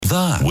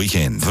The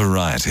Weekend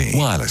Variety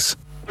Wireless.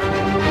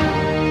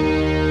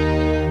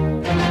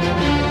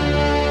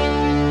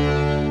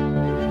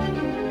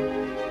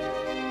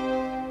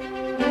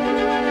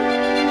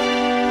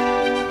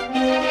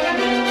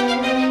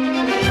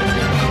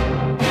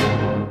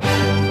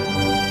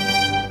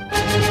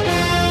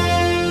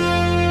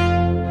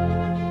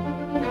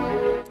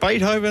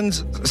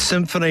 Beethoven's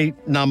Symphony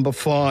No.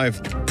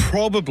 5,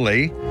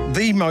 probably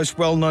the most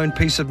well-known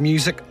piece of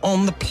music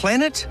on the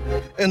planet,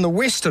 in the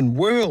Western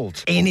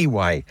world.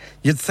 Anyway,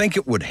 you'd think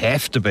it would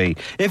have to be.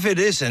 If it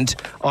isn't,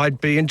 I'd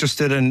be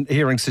interested in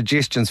hearing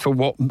suggestions for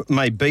what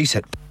may beat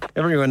it.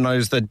 Everyone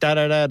knows the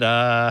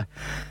da-da-da-da,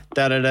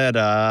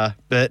 da-da-da-da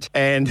bit,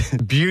 and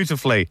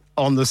beautifully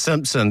on The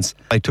Simpsons,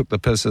 they took the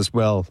piss as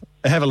well.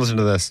 Have a listen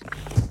to this.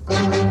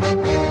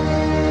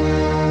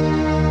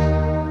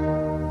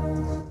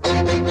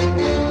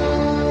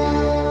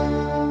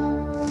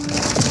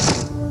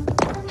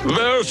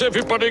 Where's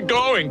everybody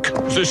going?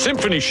 The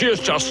symphony, she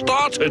has just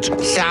started.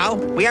 So,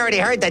 we already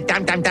heard the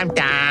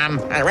dum-dum-dum-dum.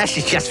 The rest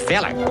is just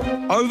filler.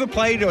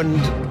 Overplayed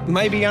and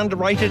maybe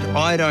underrated,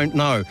 I don't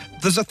know.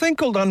 There's a thing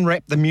called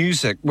Unwrap the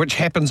Music, which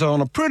happens on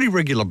a pretty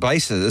regular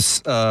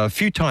basis, a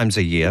few times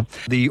a year.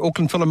 The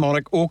Auckland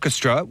Philharmonic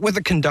Orchestra, with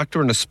a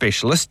conductor and a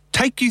specialist,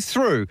 take you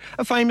through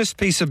a famous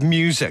piece of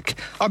music.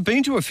 I've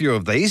been to a few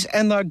of these,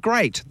 and they're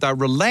great. They're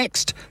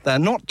relaxed, they're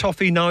not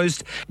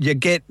toffee-nosed. You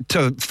get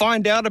to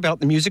find out about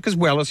the music as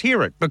well as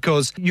hear it,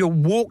 because you're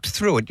walked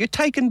through it. You're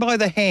taken by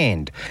the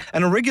hand.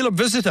 And a regular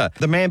visitor,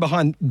 the man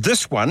behind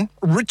this one,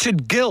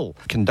 Richard Gill,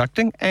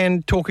 conducting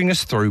and talking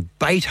us through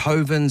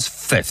Beethoven's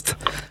Fifth.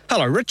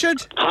 Hello,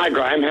 Richard. Hi,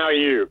 Graham. How are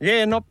you?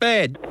 Yeah, not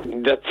bad.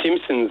 That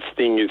Simpsons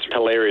thing is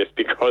hilarious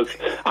because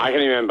I can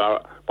remember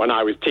when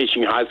I was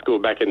teaching high school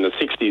back in the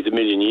 60s, a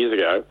million years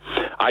ago,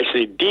 I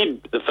actually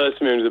did the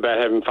first movement about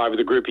having five with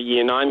a group of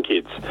Year 9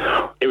 kids.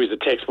 It was a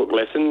textbook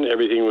lesson.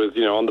 Everything was,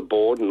 on the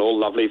board and all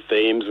lovely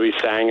themes. We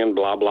sang and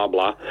blah, blah,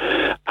 blah.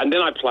 And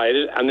then I played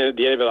it, and then at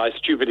the end of it, I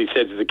stupidly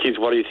said to the kids,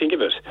 what do you think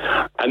of it?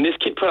 And this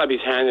kid put up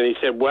his hand and he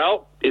said,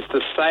 well, it's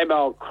the same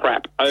old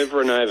crap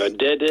over and over.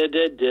 Da, da,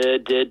 da, da,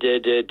 da, da,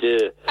 da,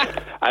 da.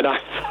 And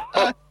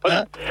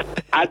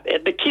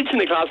and the kids in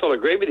the class all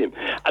agreed with him.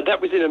 And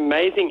that was an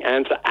amazing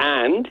answer,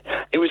 and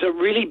it was a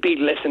really big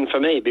lesson for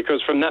me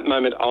because from that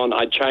moment on,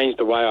 I changed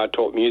the way I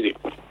taught music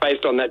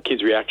based on that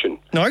kid's reaction.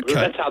 Okay. Because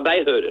that's how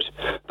they heard it.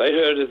 They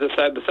heard it the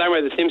same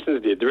way the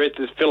Simpsons did. The rest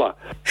is filler.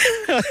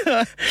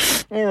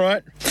 All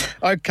right.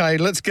 Okay,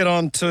 let's get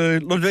on to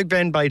Ludwig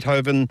van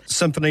Beethoven,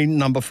 Symphony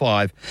No.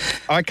 5.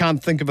 I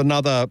can't think of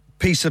another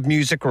piece of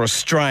music or a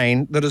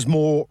strain that is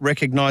more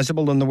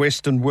recognisable in the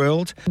Western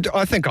world.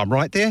 I think I'm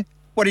right there.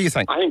 What do you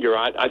think? I think you're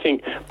right. I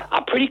think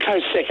a pretty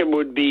close second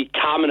would be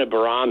Carmina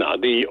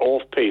Burana, the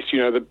off piece,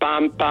 the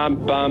bum,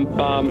 bum, bum,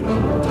 bum.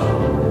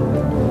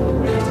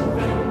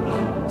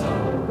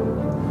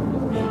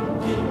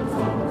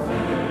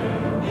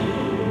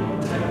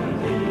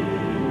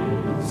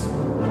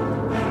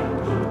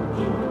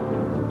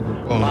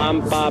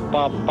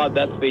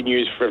 That's been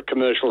used for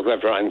commercials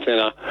left, right and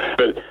centre.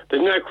 But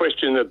there's no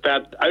question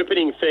that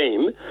opening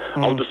theme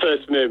of the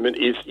first movement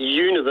is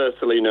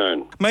universally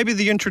known. Maybe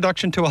the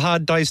introduction to A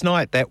Hard Day's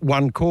Night, that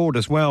one chord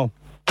as well.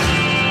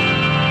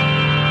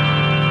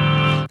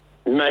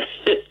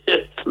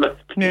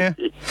 Yeah.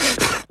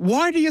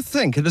 Why do you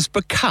think it has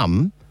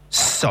become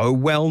so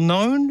well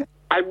known?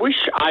 I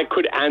wish I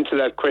could answer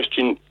that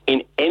question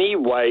in any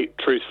way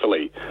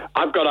truthfully.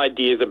 I've got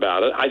ideas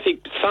about it. I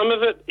think some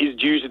of it is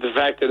due to the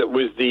fact that it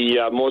was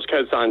the Morse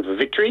code sign for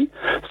victory.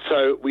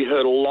 So we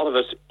heard a lot of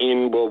it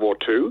in World War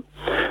II.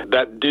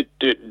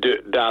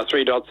 That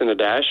 3 dots and a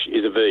dash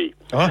is a V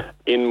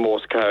in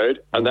Morse code,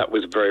 and that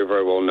was very,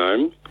 very well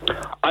known.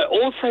 I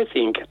also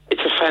think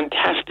it's a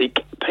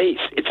fantastic piece.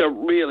 It's a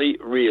really,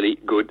 really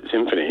good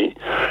symphony.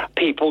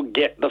 People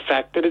get the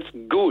fact that it's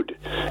good.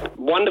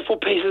 Wonderful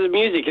pieces of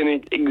music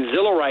and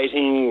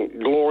exhilarating,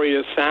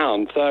 glorious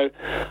sound. So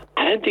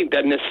I don't think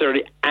that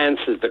necessarily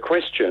answers the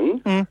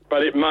question,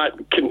 but it might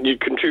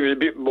contribute a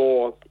bit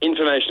more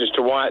information as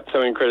to why it's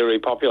so incredibly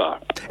popular.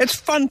 It's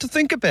fun to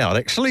think about,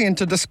 actually, and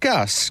to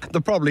discuss. There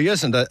probably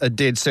isn't a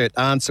dead set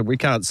answer. We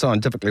can't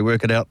scientifically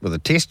work it out with a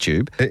test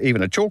tube,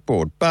 even a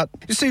chalkboard. But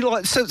you see,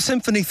 like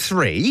Symphony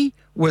 3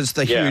 was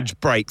the huge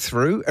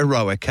breakthrough,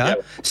 Eroica.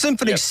 Yep.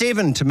 Symphony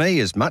 7, to me,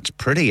 is much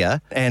prettier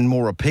and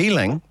more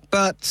appealing,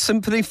 but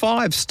Symphony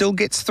 5 still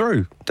gets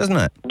through, doesn't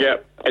it? Yeah,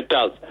 it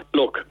does.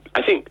 Look,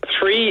 I think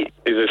 3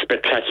 is a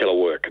spectacular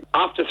work.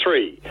 After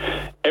 3,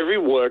 every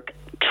work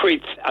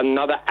treats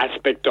another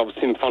aspect of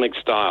symphonic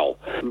style.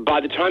 By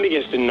the time he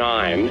gets to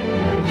 9,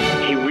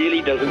 he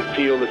really doesn't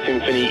feel the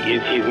symphony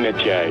is his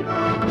métier.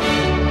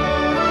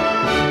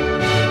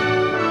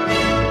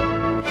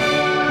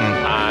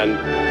 And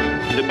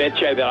The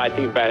Metier that I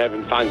think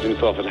Beethoven finds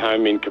himself at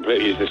home in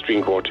completely is the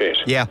string quartet.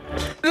 Yeah.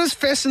 It is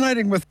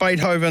fascinating with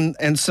Beethoven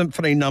and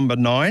Symphony No.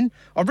 9.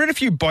 I've read a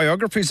few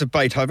biographies of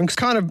Beethoven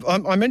because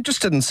I'm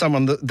interested in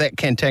someone that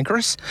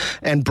cantankerous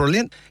and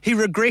brilliant. He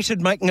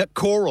regretted making it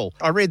choral.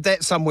 I read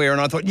that somewhere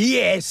and I thought,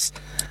 yes,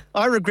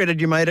 I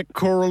regretted you made it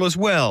choral as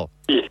well.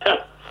 Yeah.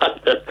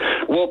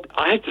 Well,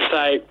 I have to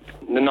say,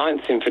 the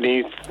Ninth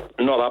Symphony's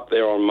not up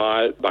there on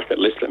my bucket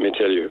list, let me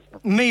tell you.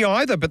 Me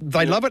either, but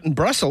they love it in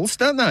Brussels,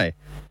 don't they?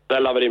 They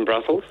love it in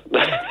Brussels.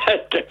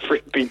 They're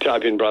big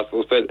type in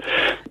Brussels. But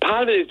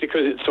part of it is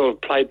because it's sort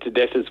of played to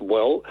death as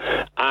well.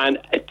 And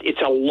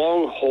it's a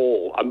long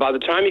haul. And by the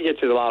time you get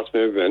to the last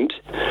movement,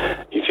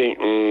 you think,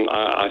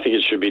 I think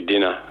it should be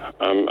dinner.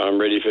 I'm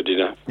ready for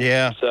dinner.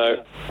 Yeah.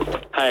 So,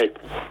 hey,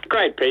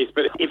 great piece.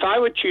 But if I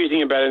were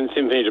choosing a Beethoven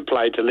symphony to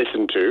play to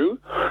listen to,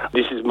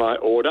 this is my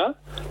order.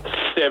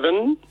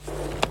 7,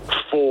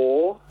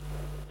 4,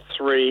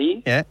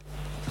 3,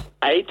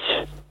 8,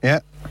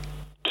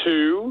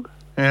 2,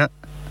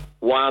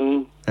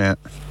 1,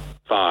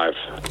 5.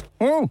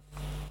 Oh.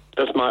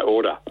 That's my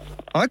order.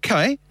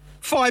 Okay.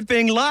 5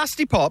 being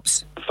lasty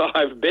pops. 5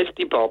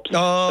 bestie pops.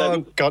 Oh,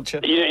 So,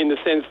 gotcha. you know, in the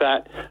sense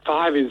that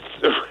 5 is,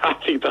 I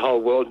think the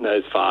whole world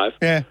knows 5.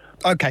 Yeah.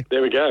 Okay.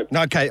 There we go.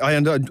 Okay.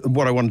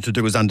 What I wanted to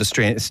do was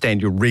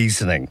understand your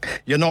reasoning.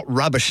 You're not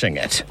rubbishing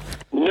it.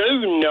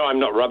 No, I'm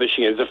not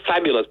rubbishing it. It's a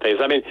fabulous piece.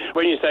 I mean,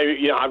 when you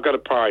say, I've got a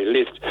priority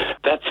list,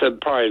 that's a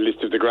priority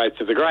list of the greats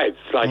of the greats.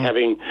 It's like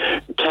having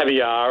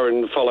caviar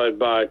and followed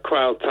by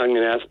quail tongue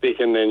and aspic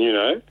and then,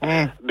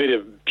 a bit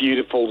of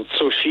beautiful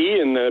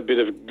sushi and a bit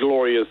of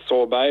glorious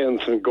sorbet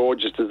and some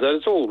gorgeous dessert.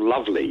 It's all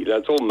lovely.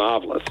 That's all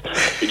marvellous.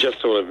 You're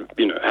just sort of,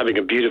 having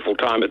a beautiful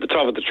time at the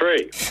top of the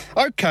tree.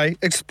 Okay.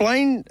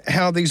 Explain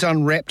how these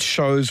Unwrapped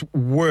shows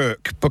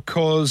work,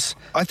 because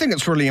I think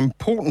it's really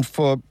important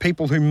for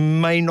people who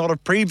may not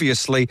have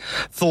previously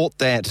thought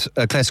that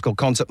a classical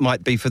concert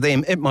might be for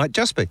them. It might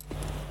just be.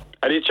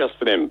 It is just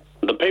for them.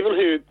 The people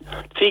who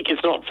think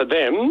it's not for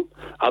them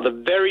are the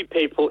very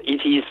people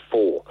it is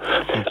for.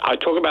 I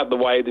talk about the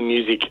way the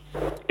music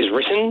is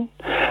written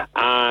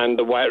and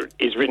the way it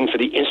is written for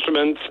the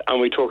instruments, and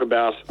we talk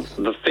about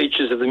the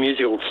features of the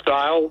musical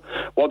style,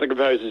 what the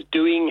composer's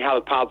doing, how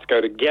the parts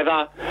go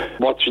together,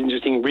 what's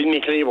interesting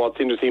rhythmically, what's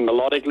interesting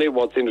melodically,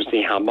 what's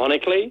interesting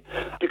harmonically.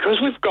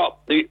 Because we've got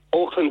the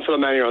Auckland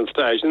Philharmonic on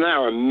stage, and they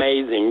are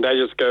amazing. They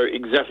just go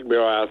exactly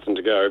where I ask them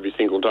to go every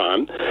single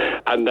time,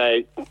 and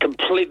they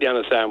completely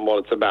understand what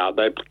it's about.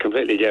 They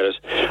completely get it.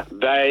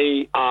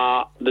 They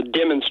are the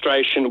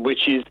demonstration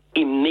which is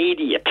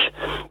immediate,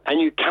 and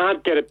you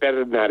can't get it better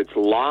than that. It's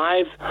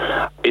live,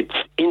 it's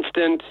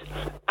instant,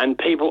 and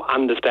people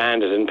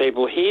understand it, and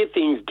people hear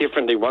things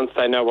differently once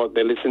they know what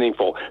they're listening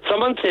for.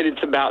 Someone said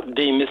it's about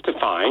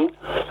demystifying,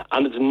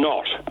 and it's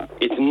not.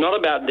 It's not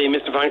about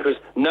demystifying, because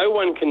no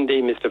one can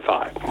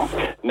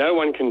demystify. No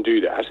one can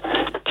do that.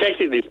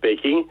 Technically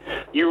speaking,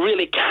 you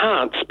really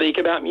can't speak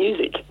about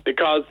music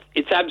because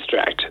it's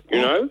abstract,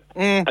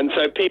 And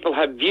so people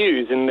have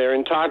views, and they're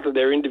entitled to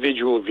their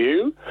individual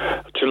view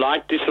to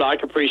like,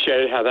 dislike,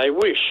 appreciate it how they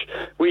wish.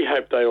 We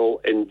hope they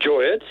all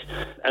enjoy it,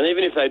 and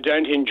even if they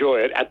don't enjoy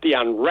it, at the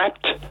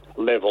Unwrapped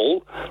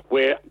level,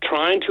 we're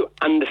trying to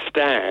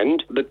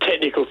understand the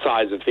technical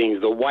sides of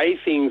things, the way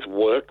things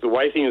work, the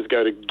way things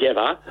go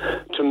together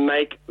to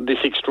make this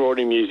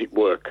extraordinary music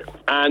work.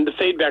 And the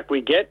feedback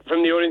we get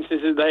from the audience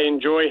is that they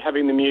enjoy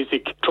having the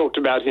music talked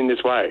about in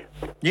this way.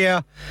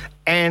 Yeah,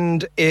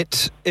 and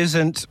it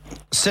isn't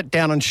sit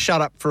down and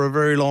shut up for a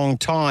very long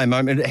time.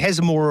 I mean, it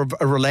has more of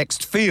a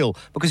relaxed feel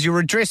because you're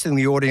addressing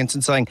the audience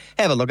and saying,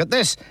 have a look at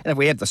this. And if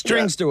we have the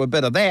strings do a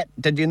bit of that,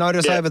 did you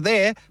notice over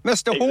there?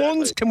 Mr.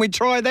 Horns, can we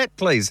try that,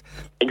 please?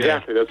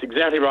 Exactly. That's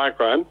exactly right,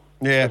 Graham.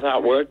 Yeah. That's how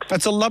it works.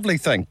 That's a lovely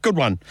thing. Good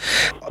one.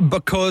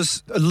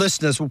 Because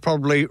listeners will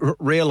probably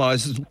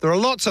realise there are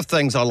lots of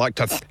things I like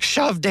to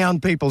shove down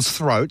people's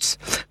throats,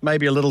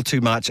 maybe a little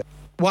too much.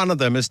 One of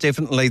them is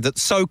definitely that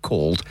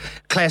so-called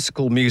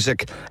classical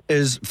music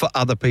is for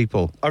other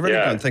people. I really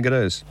don't think it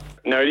is.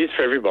 No, it is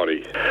for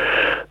everybody.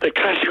 The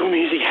classical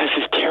music has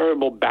this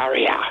terrible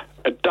barrier.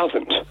 It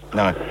doesn't.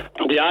 No.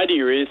 The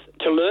idea is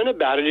to learn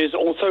about it is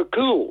also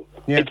cool.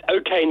 Yeah. It's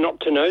okay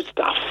not to know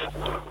stuff.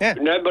 Yeah.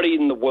 Nobody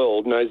in the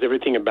world knows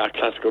everything about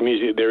classical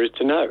music there is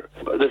to know.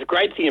 But the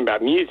great thing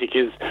about music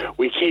is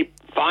we keep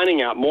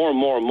finding out more and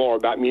more and more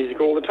about music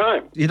all the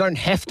time. You don't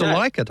have to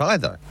like it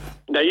either.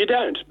 No, you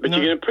don't, but you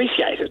can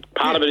appreciate it.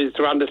 Part of it is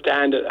to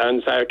understand it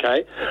and say,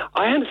 okay,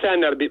 I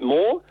understand that a bit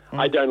more.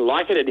 I don't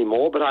like it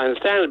anymore, but I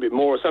understand it a bit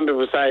more. Some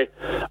people say,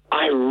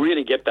 I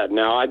really get that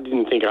now. I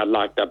didn't think I'd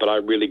like that, but I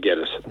really get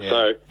it. Yeah.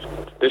 So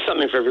there's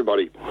something for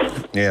everybody.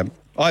 Yeah.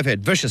 I've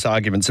had vicious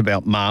arguments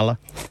about Mahler.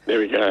 There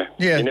we go.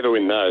 Yeah. You never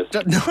win those.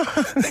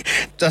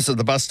 Just at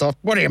the bus stop.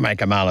 What do you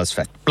make of Mahler's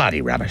fit?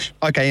 Bloody rubbish.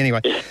 Okay,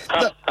 anyway.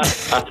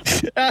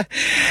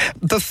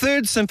 The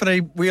third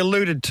symphony we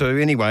alluded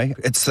to anyway.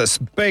 It's this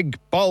big,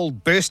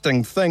 bold,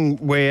 bursting thing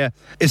where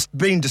it's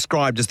been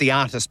described as the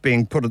artist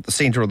being put at the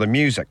centre of the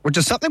music, which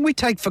is something we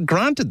take for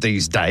granted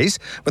these days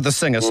with a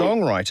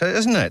singer-songwriter,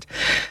 isn't it?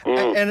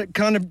 And it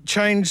kind of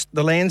changed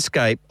the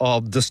landscape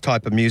of this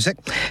type of music.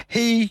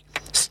 He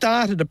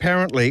started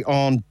apparently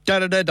on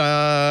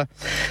da-da-da-da,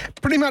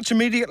 pretty much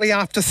immediately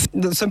after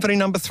the Symphony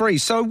No. 3.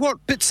 So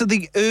what bits are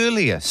the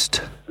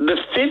earliest? The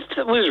fifth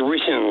was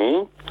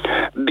written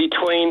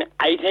between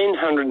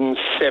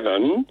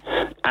 1807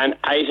 and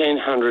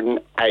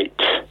 1808.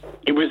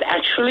 It was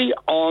actually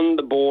on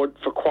the board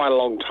for quite a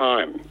long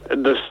time.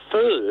 The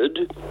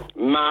third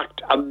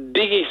marked a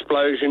big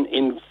explosion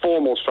in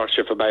formal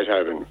structure for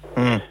Beethoven.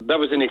 That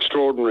was an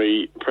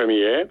extraordinary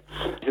premiere.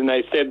 And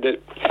they said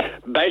that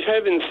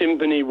Beethoven's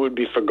symphony would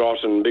be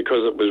forgotten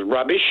because it was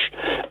rubbish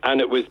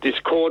and it was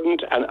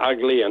discordant and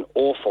ugly and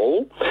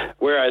awful,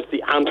 whereas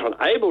the Anton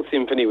Abel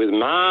symphony was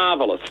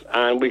marvellous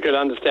and we could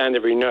understand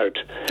every note.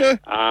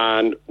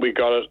 And we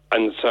got it,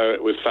 and so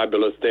it was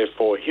fabulous.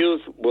 Therefore, his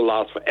will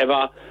last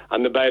forever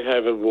and the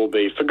Beethoven will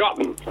be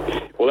forgotten.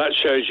 Well, that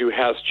shows you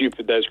how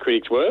stupid those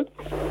critics were,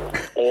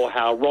 or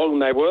how wrong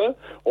they were,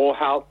 or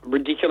how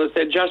ridiculous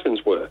their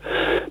judgments were,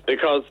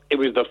 because it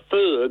was the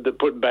third that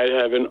put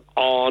Beethoven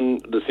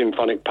on the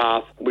symphonic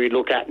path we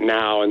look at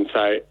now and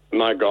say,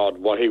 my God,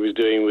 what he was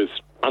doing was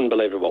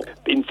unbelievable.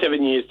 In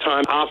 7 years'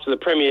 time, after the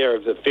premiere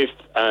of the Fifth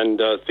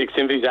and Sixth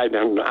Symphonies,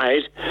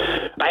 1808,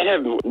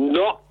 Beethoven was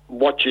not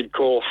what you'd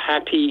call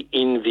happy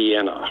in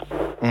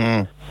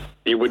Vienna.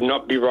 He would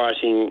not be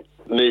writing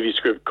movie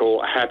script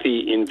called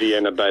Happy in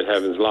Vienna,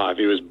 Beethoven's Life.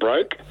 He was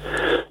broke.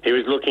 He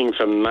was looking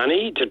for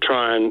money to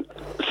try and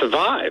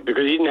survive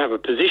because he didn't have a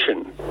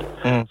position.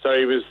 So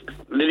he was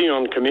living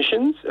on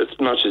commissions as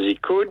much as he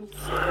could,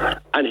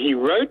 and he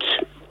wrote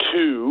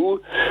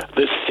to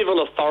the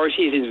civil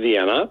authorities in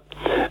Vienna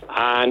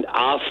and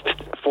asked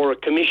for a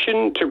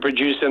commission to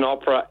produce an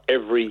opera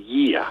every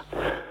year.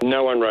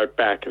 No one wrote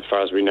back, as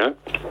far as we know.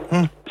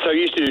 So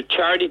he used to do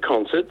charity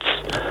concerts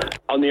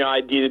on the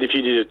idea that if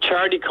you did a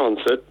charity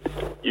concert,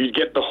 you'd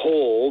get the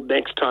hall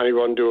next time you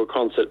want to do a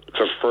concert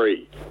for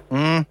free.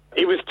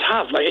 It was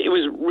tough. It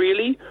was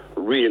really,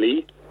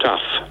 really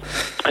tough.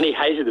 And he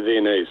hated the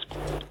Viennese.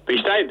 He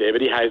stayed there,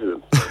 but he hated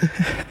them.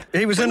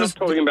 He was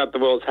talking about the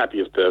world's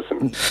happiest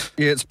person.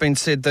 Yeah, it's been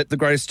said that the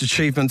greatest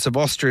achievements of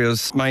Austria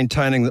is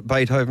maintaining that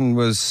Beethoven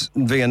was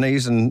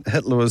Viennese and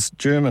Hitler was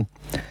German.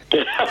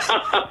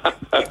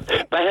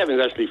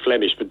 Beethoven's actually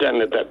Flemish, but don't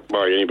let that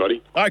worry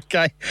anybody.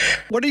 Okay.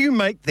 What do you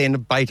make then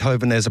of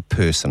Beethoven as a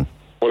person?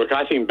 Well, look,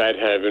 I think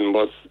Beethoven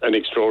was an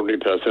extraordinary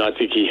person. I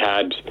think he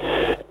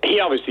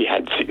obviously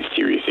had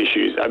serious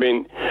issues. I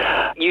mean,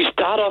 you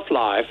start off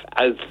life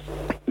as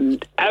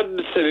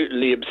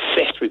absolutely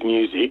obsessed with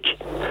music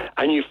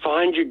and you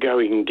find you're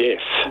going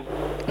deaf.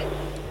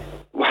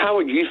 How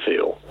would you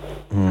feel?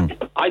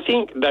 I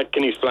think that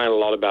can explain a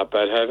lot about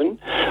Beethoven.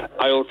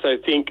 I also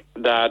think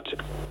that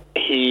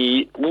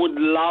he would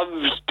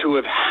love to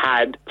have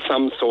had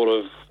some sort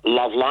of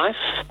love life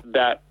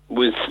that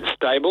was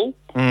stable.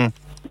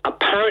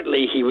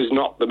 Apparently, he was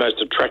not the most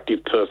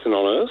attractive person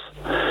on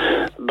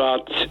earth,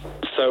 but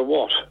so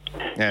what?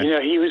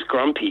 Yeah. He was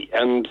grumpy,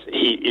 and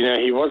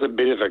he was a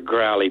bit of a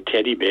growly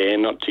teddy bear,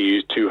 not to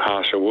use too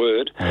harsh a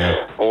word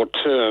or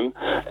term.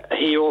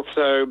 He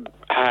also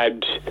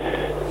had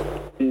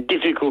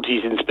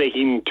difficulties in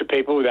speaking to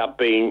people without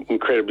being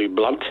incredibly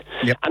blunt.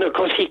 And of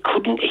course, he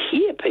couldn't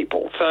hear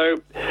people.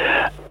 So,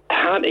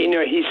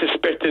 he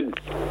suspected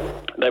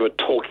they were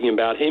talking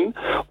about him,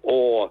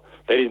 or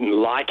they didn't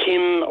like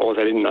him, or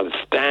they didn't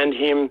understand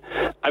him.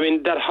 I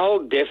mean, that whole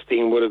deaf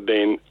thing would have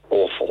been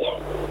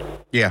awful.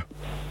 Yeah.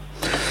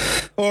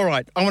 All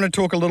right, I want to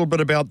talk a little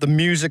bit about the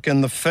music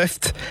in the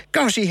Fifth.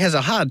 Gosh, he has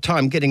a hard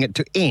time getting it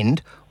to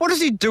end. What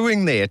is he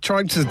doing there?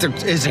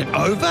 Is it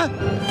over?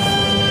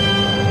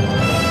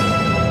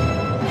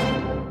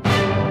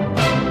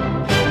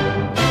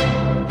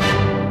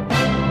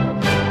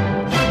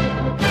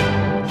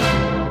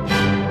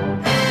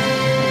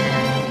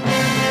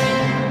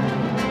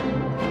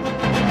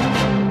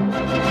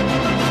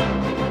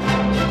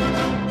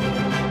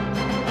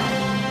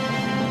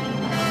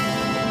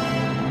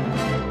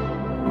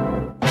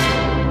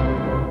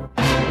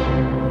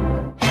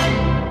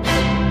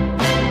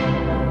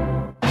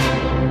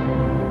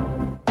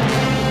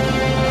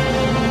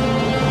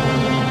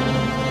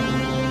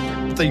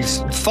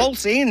 These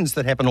false ends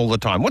that happen all the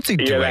time. What's he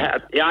doing?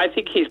 I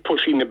think he's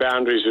pushing the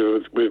boundaries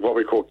with what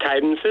we call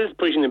cadences,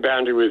 pushing the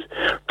boundary with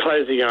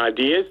closing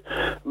ideas.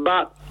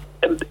 But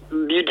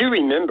you do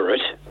remember it.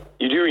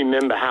 You do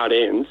remember how it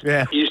ends.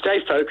 Yeah. You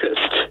stay focused.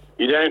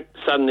 You don't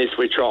suddenly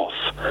switch off.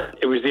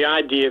 It was the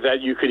idea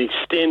that you could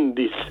extend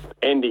this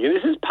ending. And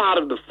this is part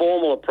of the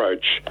formal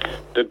approach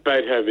that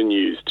Beethoven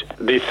used.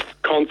 This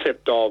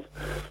concept of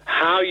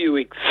how you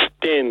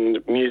extend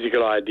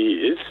musical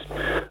ideas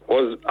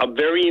was a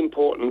very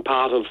important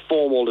part of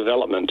formal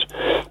development,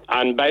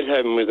 and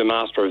Beethoven was the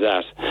master of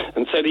that.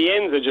 And so the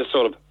ends are just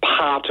sort of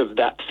part of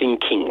that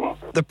thinking.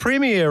 The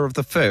premiere of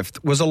the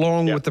Fifth was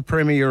along with the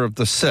premiere of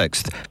the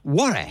Sixth.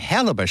 What a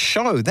hell of a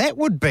show that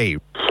would be.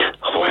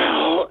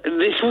 Well,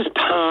 this was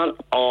part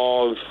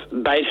of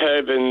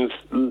Beethoven's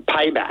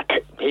payback.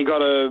 He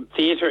got a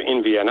theatre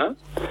in Vienna,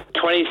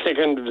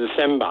 22nd of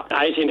December,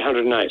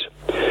 1808.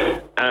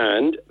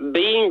 And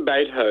being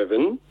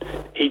Beethoven,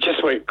 he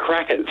just went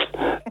crackers.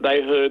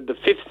 They heard the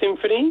Fifth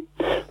Symphony,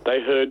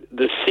 they heard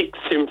the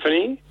Sixth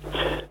Symphony,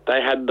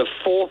 they had the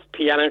Fourth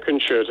Piano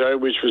Concerto,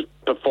 which was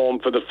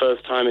performed for the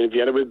first time in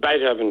Vienna with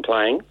Beethoven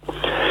playing.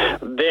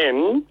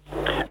 Then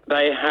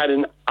they had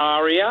an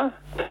aria,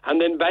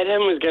 and then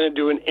Beethoven was going to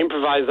do an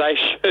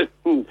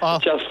improvisation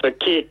just for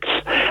kicks.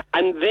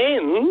 And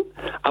then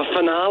a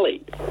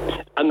finale.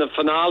 And the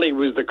finale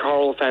was the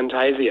Choral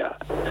Fantasia.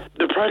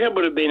 The program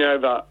would have been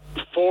over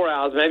 4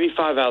 hours, maybe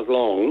 5 hours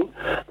long,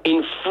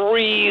 in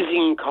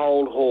freezing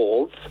cold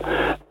halls,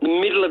 the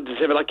middle of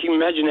December. Like, you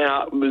imagine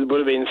how it would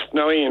have been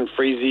snowy and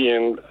freezy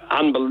and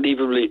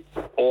unbelievably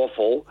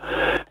awful.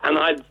 And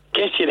I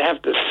guess you'd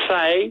have to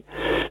say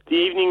the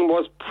evening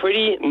was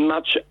pretty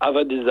much of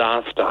a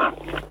disaster.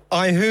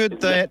 I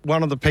heard that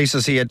one of the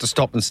pieces he had to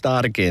stop and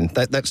start again.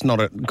 That's not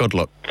a good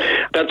look.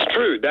 That's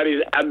true. That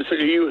is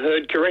absolutely, you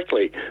heard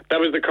correctly. That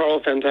was the Choral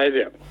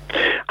Fantasia.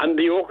 And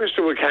the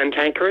orchestra were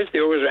cantankerous. The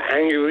orchestra were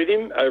angry with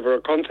him over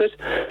a concert.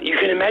 You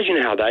can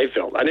imagine how they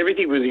felt. And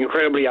everything was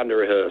incredibly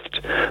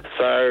under-rehearsed.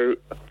 So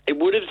it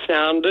would have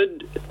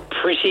sounded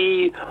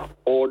pretty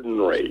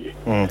ordinary.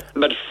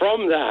 But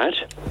from that,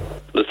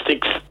 the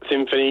Sixth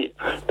Symphony,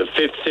 the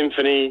Fifth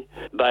Symphony,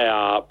 they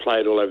are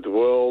played all over the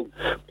world.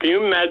 Can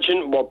you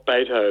imagine what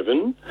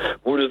Beethoven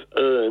would have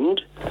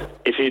earned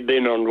if he'd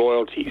been on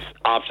royalties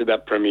after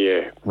that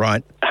premiere?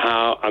 Right.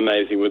 How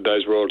amazing would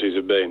those royalties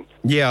have been?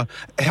 Yeah.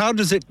 How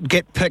does it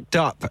get picked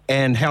up,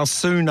 and how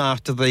soon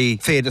after the,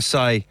 fair to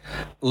say,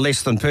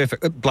 less than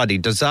perfect, bloody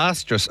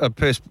disastrous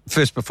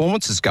first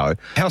performances go,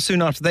 how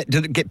soon after that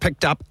did it get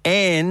picked up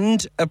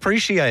and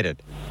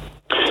appreciated?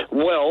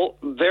 Well,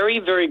 very,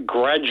 very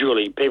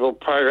gradually, people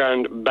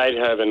programmed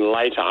Beethoven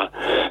later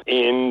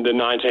in the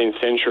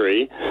 19th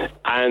century,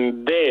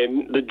 and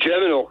then the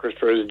German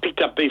orchestras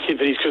picked up these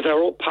symphonies because they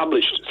were all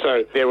published.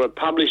 So there were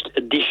published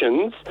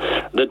editions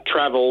that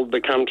travelled the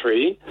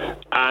country,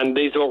 and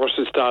these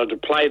orchestras started to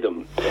play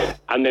them.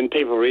 And then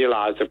people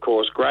realised, of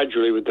course,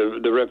 gradually with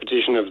the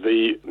repetition of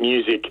the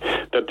music,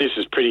 that this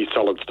is pretty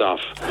solid stuff.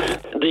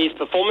 These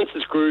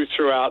performances grew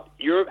throughout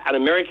Europe and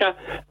America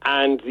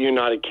and the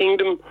United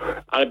Kingdom,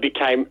 and it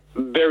became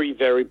very,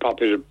 very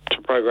popular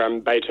to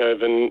program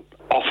Beethoven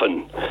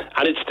often.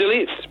 And it still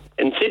is.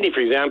 In Sydney, for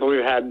example,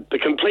 we've had the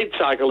complete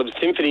cycle of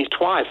symphonies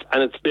twice,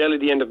 and it's barely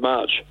the end of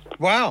March.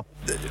 Wow.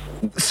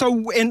 So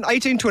in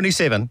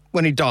 1827,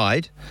 when he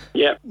died,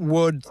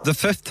 would the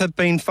Fifth have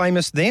been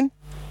famous then?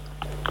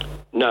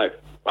 No.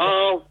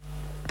 Oh,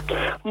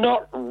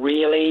 not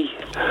really.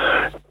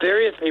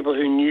 Various people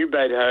who knew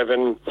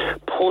Beethoven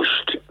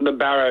pushed the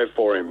barrow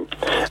for him.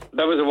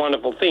 That was a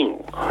wonderful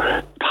thing.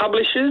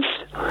 Publishers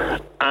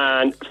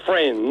and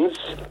friends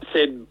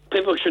said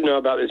people should know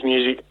about this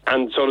music,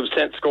 and sort of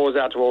sent scores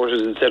out to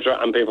orchestras, etc.,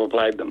 and people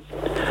played them.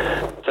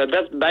 So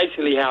that's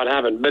basically how it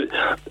happened. But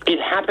it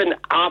happened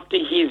after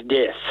his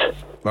death.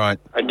 Right.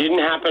 It didn't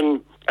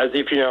happen as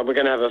if, we're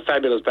going to have a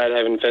fabulous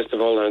Beethoven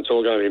festival and it's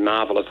all going to be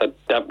marvellous.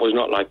 That was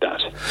not like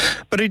that.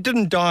 But he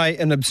didn't die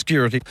in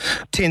obscurity.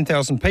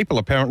 10,000 people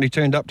apparently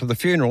turned up to the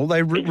funeral.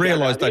 They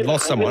realised they'd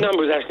lost someone. The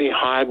number was actually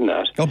higher than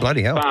that. Oh,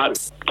 bloody hell.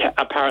 But,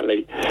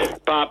 apparently.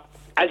 But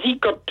as he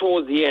got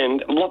towards the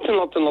end, lots and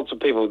lots and lots of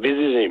people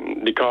visited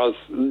him because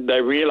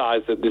they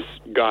realised that this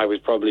guy was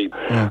probably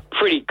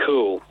pretty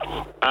cool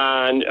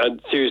and a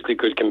seriously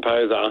good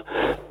composer.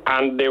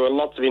 And there were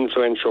lots of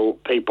influential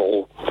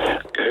people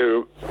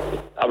who,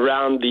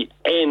 around the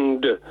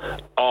end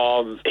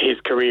of his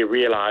career,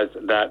 realised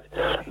that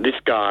this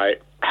guy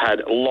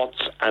had lots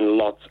and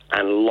lots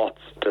and lots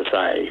to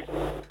say.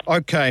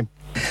 Okay.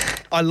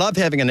 I love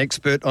having an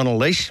expert on a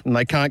leash and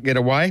they can't get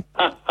away.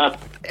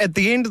 At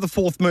the end of the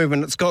fourth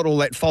movement, it's got all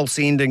that false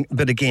ending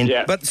bit again.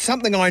 Yeah. But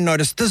something I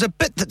noticed, there's a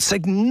bit that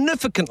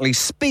significantly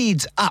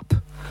speeds up.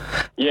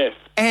 Yes.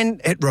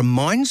 And it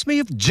reminds me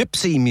of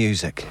gypsy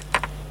music.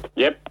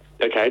 Yep.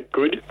 Okay,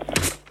 good.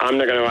 I'm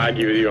not going to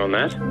argue with you on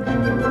that.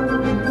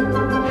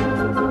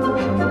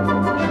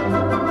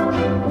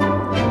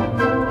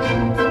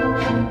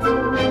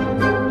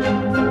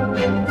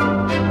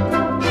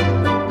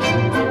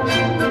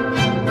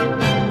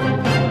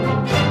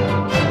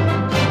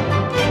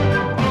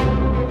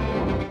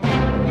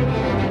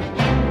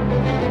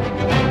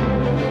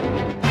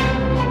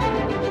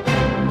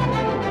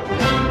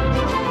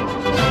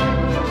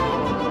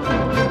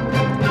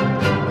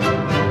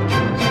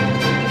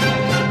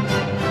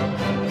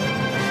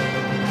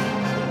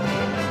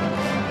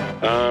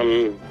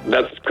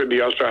 That could be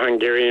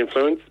Austro-Hungarian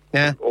influence.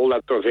 Yeah. All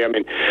that sort of thing. I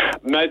mean,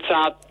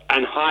 Mozart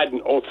and Haydn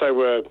also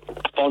were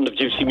fond of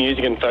gypsy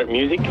music and folk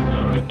music.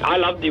 I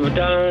loved the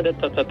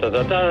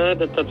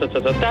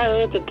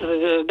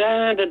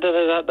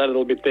that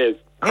little bit there.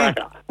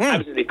 Cracker.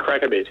 Absolutely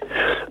cracker bit.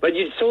 But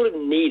you sort of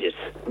need it.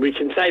 We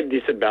can say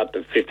this about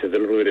the Fifth as a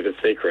little bit of a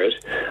secret.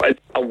 It's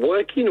a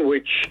work in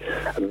which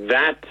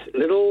that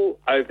little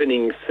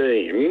opening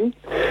theme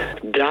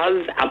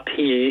does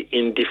appear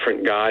in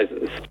different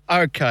guises.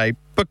 Okay,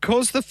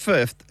 because the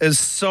Fifth is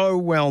so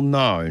well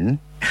known,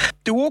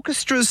 do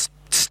orchestras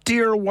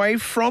steer away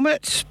from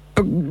it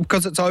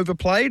because it's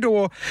overplayed,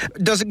 or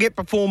does it get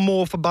performed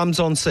more for bums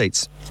on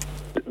seats?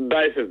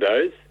 Both of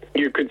those.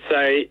 You could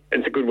say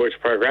it's a good works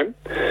program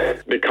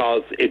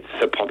because it's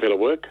a popular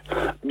work.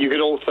 You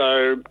could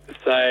also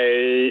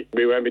say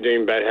we won't be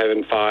doing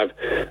Beethoven 5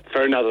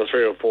 for another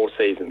 3 or 4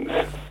 seasons.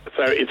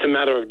 So it's a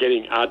matter of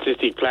getting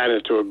artistic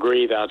planners to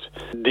agree that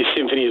this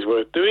symphony is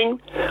worth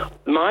doing.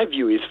 My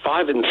view is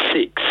 5 and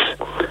 6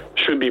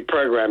 should be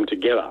programmed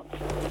together.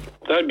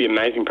 That would be an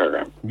amazing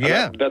program.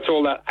 Yeah. That's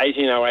all that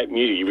 1808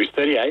 music. He was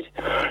 38.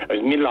 It was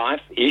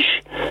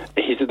midlife-ish.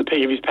 He's at the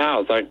peak of his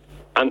powers.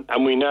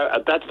 And we know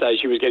at that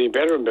stage he was getting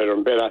better and better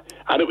and better,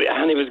 and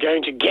he was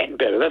going to get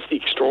better. That's the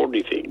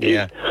extraordinary thing.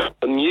 Yeah.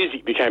 The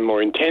music became more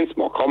intense,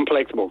 more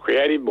complex, more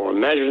creative, more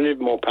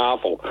imaginative, more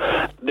powerful.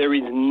 There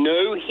is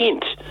no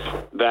hint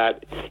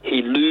that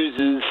he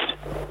loses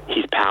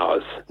his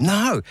powers.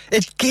 No,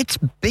 it gets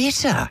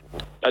better.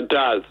 It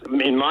does.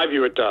 In my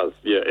view, it does.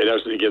 Yeah, it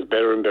absolutely gets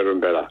better and better and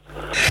better.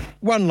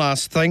 One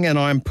last thing, and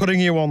I'm putting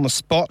you on the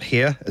spot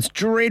here. It's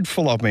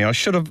dreadful of me. I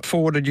should have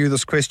forwarded you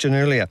this question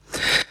earlier.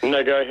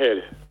 No, go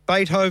ahead.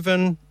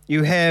 Beethoven,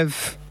 you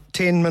have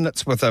 10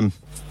 minutes with him.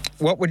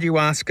 What would you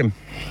ask him?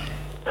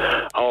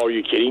 Oh, are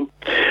you kidding?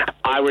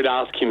 I would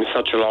ask him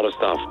such a lot of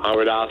stuff. I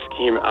would ask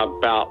him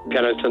about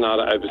Piano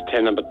Sonata Opus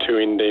 10 number 2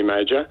 in D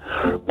major.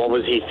 What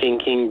was he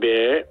thinking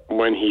there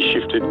when he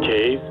shifted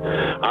keys?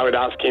 I would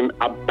ask him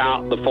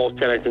about the Fourth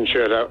Piano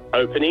Concerto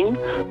opening.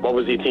 What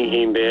was he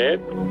thinking there?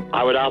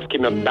 I would ask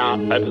him about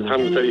Opus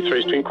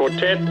 133 String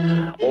Quartet.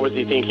 What was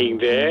he thinking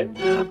there?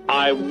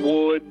 I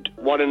would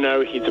want to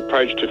know his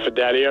approach to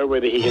Fidelio,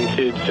 whether he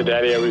considered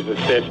Fidelio as a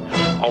set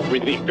of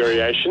rhythmic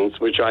variations,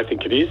 which I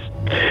think it is.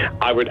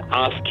 I would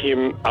ask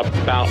him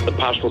about the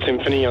Pastoral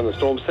Symphony on the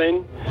Storm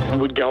Scene. I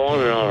would go on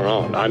and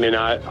on and on. I mean,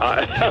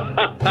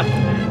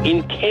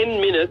 in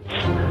 10 minutes,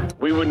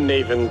 we wouldn't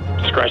even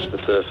scratch the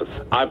surface.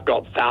 I've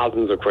got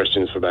thousands of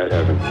questions for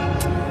Beethoven.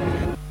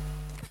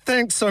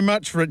 Thanks so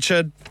much,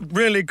 Richard.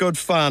 Really good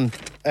fun.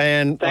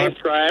 And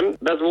thanks, Graham.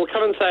 We'll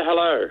come and say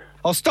hello.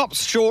 I'll stop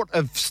short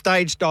of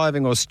stage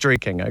diving or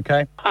streaking,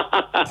 okay?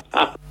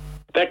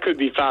 That could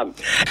be fun.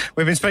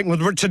 We've been speaking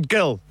with Richard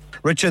Gill.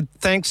 Richard,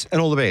 thanks and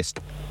all the best.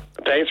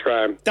 Thanks,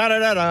 Graham.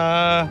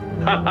 Da-da-da-da.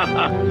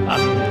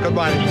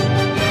 Goodbye.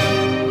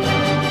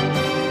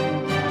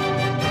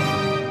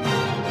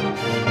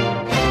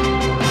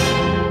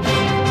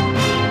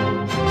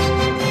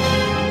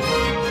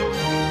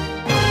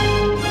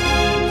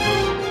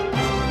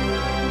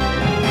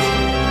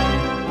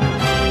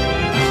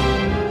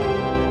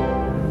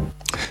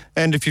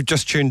 And if you've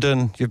just tuned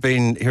in, you've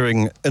been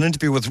hearing an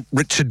interview with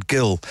Richard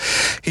Gill.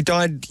 He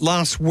died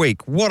last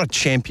week. What a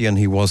champion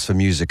he was for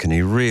music, and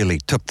he really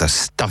took the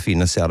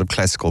stuffiness out of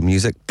classical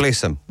music.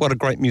 Bless him. What a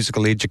great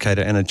musical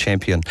educator and a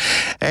champion.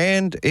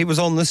 And he was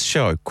on this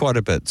show quite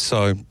a bit.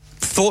 So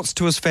thoughts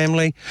to his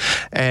family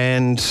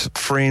and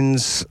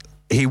friends.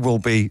 He will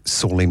be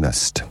sorely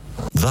missed.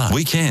 The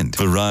Weekend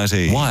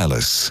Variety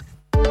Wireless.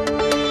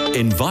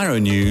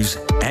 Enviro News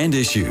and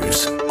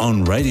Issues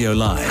on Radio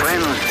Live.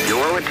 Friends, you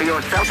owe it to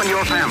yourself and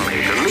your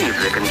family to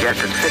leave the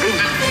congested city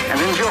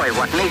and enjoy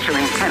what nature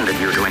intended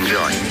you to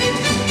enjoy.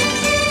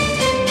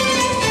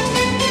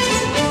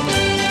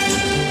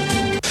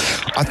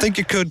 I think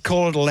you could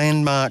call it a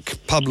landmark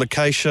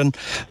publication.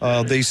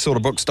 These sort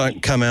of books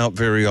don't come out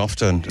very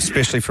often,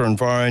 especially for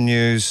Enviro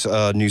News.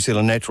 New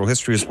Zealand Natural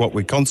History is what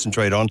we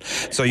concentrate on,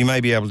 so you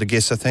may be able to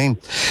guess a theme.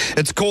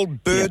 It's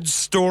called Bird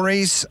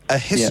Stories, A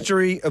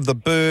History of the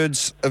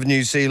Birds of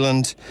New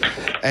Zealand.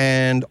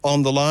 And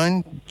on the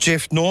line,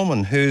 Jeff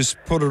Norman, who's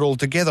put it all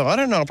together. I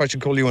don't know if I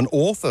should call you an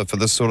author for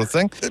this sort of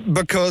thing,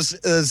 because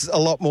there's a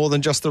lot more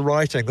than just the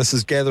writing. This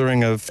is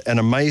gathering of an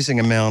amazing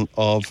amount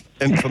of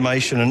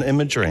information and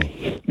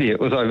imagery. Yeah, it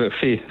was over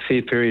a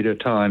fair period of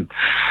time.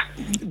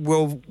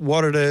 Well,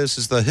 what it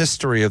is the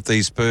history of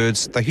these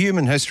birds, the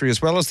human history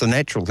as well as the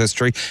natural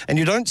history, and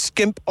you don't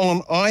skimp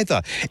on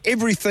either.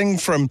 Everything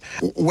from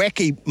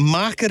wacky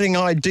marketing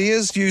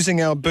ideas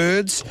using our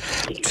birds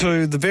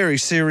to the very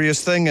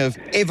serious thing of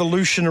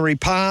evolutionary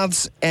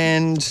paths.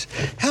 And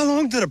how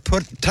long did it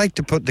take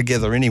to put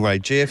together anyway,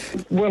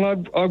 Jeff? Well,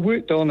 I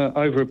worked on it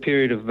over a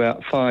period of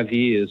about 5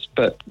 years,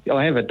 but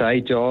I have a day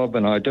job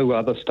and I do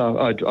other stuff.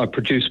 I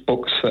produce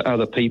books for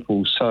other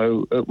people,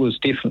 so it was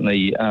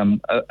definitely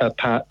a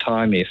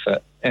part-time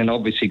effort. and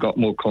obviously got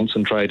more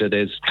concentrated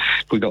as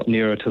we got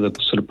nearer to the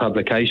sort of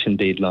publication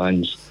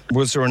deadlines.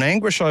 Was there an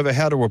anguish over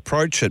how to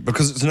approach it?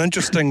 Because it's an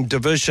interesting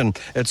division.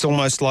 It's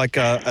almost like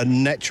a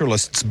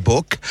naturalist's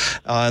book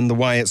and the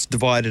way it's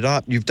divided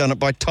up. You've done it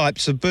by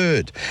types of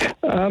bird.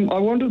 I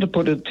wanted to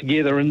put it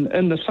together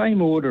in the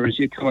same order as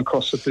you come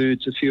across the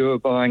birds if you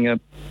were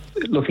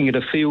looking at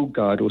a field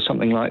guide or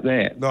something like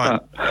that. Right.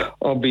 But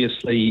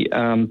obviously,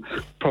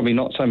 probably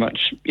not so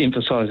much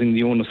emphasising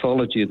the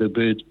ornithology of the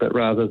birds, but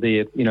rather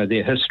their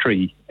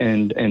history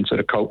and sort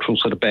of cultural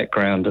sort of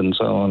background and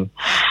so on.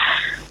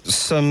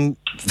 Some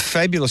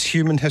fabulous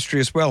human history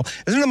as well.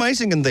 Isn't it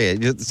amazing in there?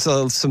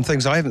 Some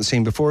things I haven't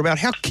seen before about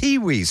how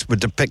Kiwis were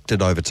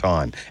depicted over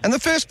time. And the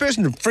first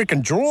person to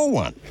freaking draw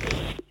one.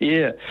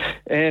 Yeah,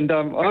 and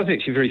I was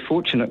actually very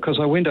fortunate because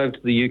I went over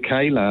to the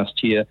UK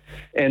last year,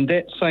 and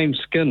that same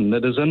skin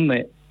that is in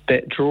that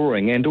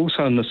drawing, and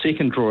also in the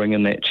second drawing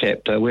in that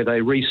chapter where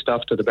they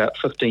restuffed it about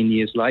 15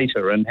 years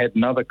later and had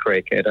another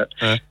crack at it,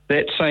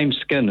 that same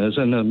skin is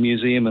in a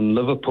museum in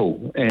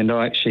Liverpool, and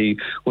I actually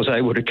was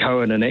able to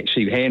go in and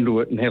actually handle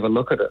it and have a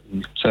look at it.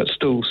 So it's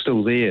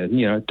still there,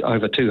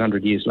 over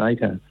 200 years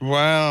later.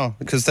 Wow,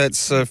 because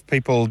that's, if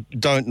people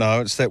don't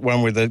know, it's that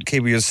one where the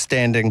Kiwi is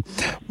standing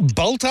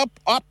bolt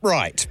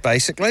upright,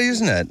 basically,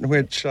 isn't it?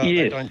 Which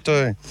they don't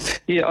do.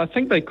 Yeah, I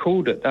think they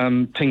called it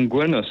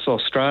Penguinus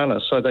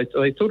australis, so they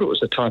thought it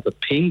was a type of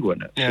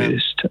penguin at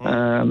first.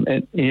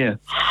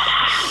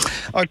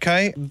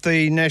 Okay,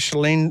 the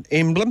national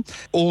emblem,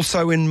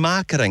 also in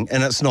marketing,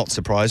 and it's not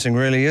surprising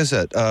really, is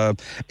it?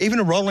 Even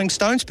a Rolling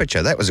Stones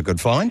picture, that was a good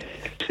find.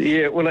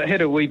 Yeah, well, it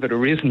had a wee bit of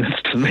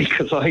resonance to me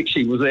because I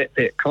actually was at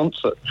that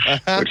concert,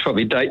 which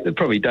probably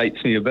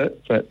dates me a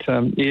bit, but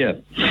yeah.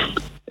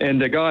 And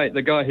the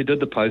guy who did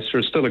the poster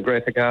is still a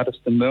graphic artist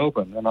in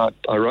Melbourne, and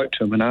I wrote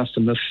to him and asked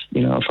him if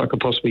I could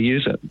possibly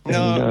use it.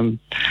 And,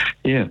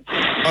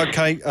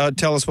 Okay,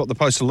 tell us what the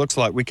poster looks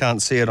like. We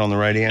can't see it on the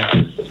radio.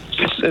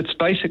 It's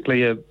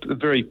basically a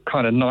very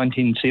kind of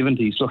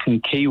 1970s looking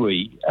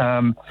Kiwi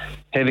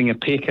having a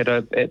peck at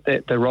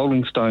the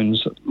Rolling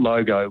Stones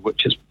logo,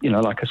 which is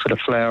like a sort of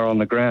flower on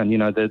the ground.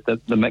 The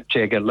Mick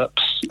Jagger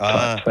lips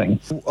type thing.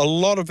 A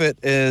lot of it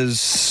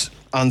is,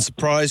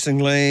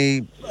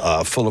 unsurprisingly,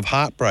 full of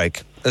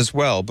heartbreak as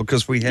well,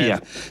 because we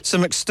have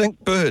some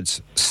extinct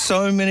birds,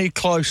 so many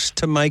close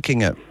to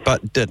making it,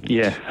 but didn't.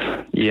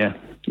 Yeah.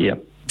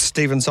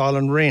 Stevens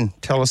Island wren,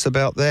 tell us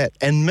about that.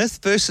 And myth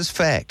versus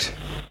fact.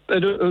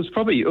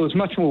 It was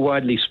much more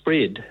widely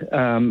spread,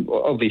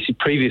 obviously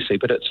previously,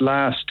 but its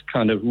last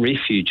kind of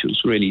refuge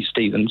was really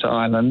Stevens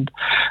Island.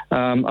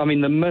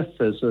 The myth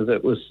is that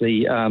it was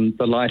the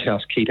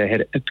lighthouse keeper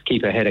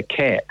had a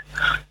cat,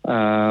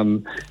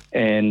 and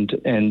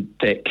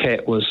that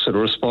cat was sort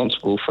of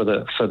responsible for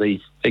the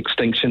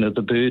extinction of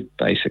the bird,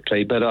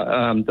 basically. But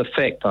the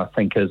fact, I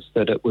think, is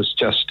that it was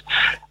just,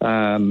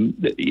 there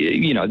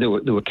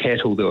were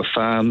cattle, there were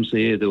farms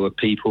there were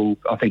people.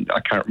 I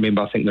can't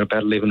remember. I think there were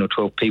about 11 or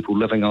 12 people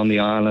living on the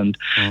island,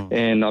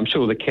 and I'm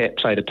sure the cat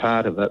played a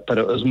part of it. But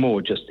it was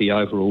more just the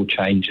overall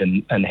change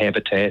in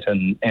habitat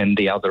and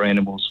the other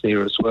animals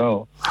there as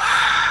well.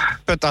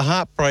 But the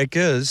heartbreak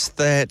is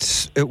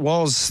that it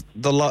was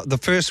the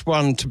first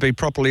one to be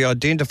properly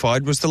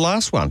identified was the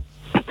last one.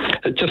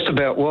 It just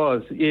about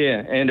was,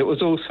 yeah, and it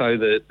was also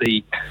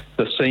the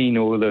scene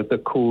or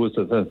the cause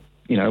of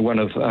one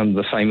of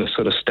the famous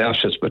sort of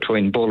stoushes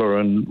between Buller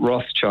and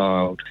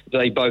Rothschild.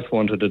 They both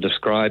wanted to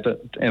describe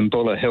it, and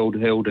Buller held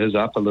his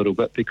up a little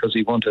bit because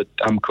he wanted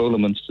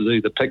Ceulemans to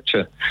do the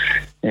picture.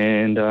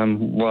 And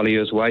while he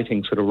was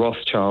waiting, sort of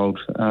Rothschild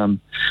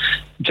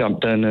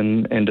jumped in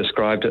and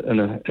described it in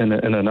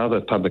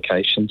another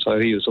publication. So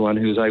he was the one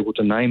who was able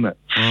to name it.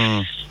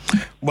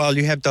 Well,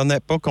 you have done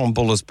that book on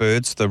Buller's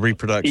birds, the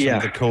reproduction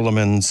of the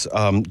Ceulemans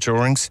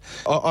drawings.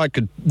 I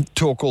could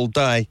talk all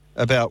day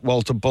about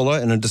Walter Buller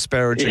in a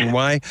disparaging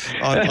way.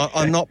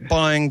 I'm not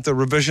buying the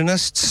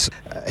revisionists,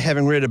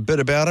 having read a bit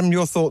about him.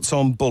 Your thoughts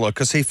on Buller,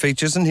 because he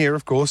features in here,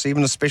 of course,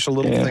 even a special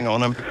little thing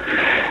on him.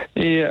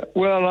 Yeah,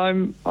 well,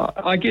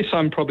 I guess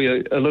I'm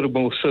probably a little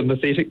more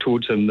sympathetic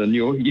towards him than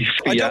you.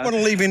 I don't want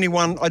to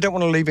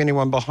leave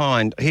anyone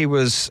behind. He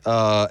was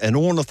a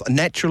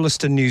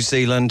naturalist in New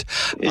Zealand.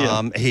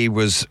 He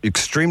was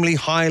extremely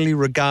highly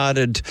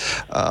regarded.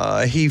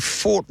 He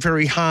fought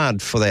very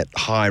hard for that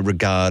high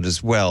regard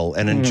as well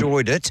and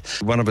enjoyed it.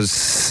 One of his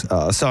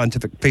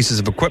scientific pieces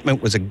of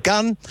equipment was a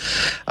gun.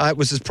 It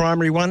was his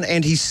primary one,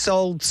 and he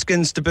sold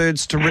skins to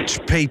birds to rich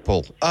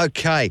people.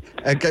 Okay,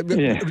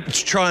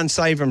 let's try and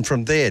save him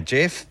from there,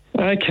 Jeff.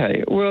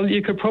 Okay, well,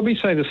 you could probably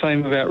say the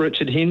same about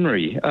Richard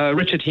Henry.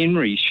 Richard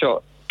Henry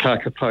shot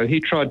Kakapo.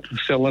 He tried to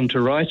sell him to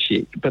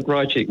Rychek, but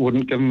Rychek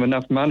wouldn't give him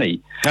enough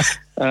money.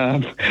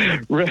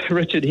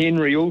 Richard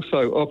Henry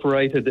also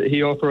operated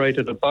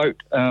a boat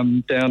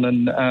down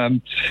in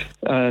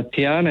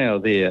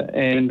Tianau there,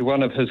 and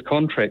one of his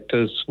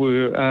contractors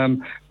were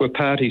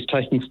parties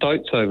taking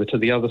stoats over to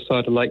the other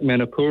side of Lake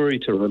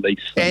Manapuri to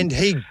release them. And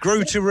he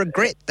grew to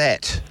regret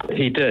that.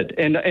 He did,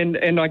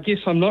 and I guess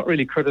I'm not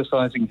really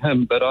criticising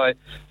him, but I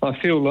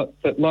feel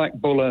that like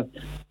Buller,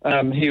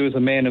 he was a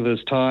man of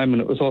his time,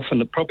 and it was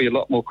often probably a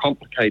lot more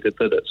complicated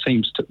than it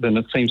seems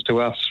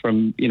to us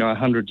from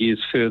 100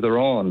 years further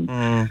on.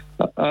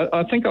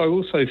 I think I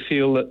also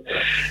feel that,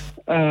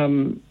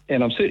 and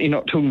I'm certainly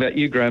not talking about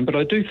you, Graham, but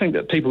I do think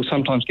that people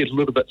sometimes get a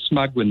little bit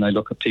smug when they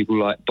look at people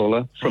like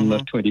Buller from the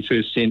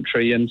 21st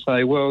century and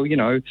say, well,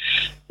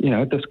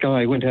 this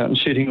guy went out and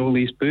shooting all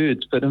these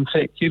birds, but in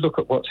fact, you look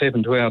at what's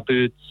happened to our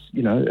birds,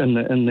 in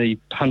the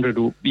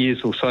 100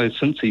 years or so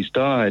since he's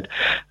died,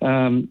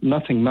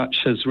 nothing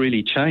much has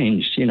really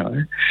changed,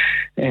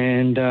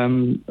 and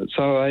and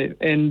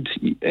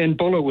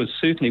Buller was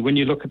certainly, when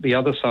you look at the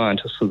other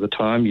scientists of the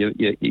time,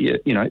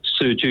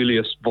 Sir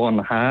Julius von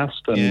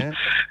Haast and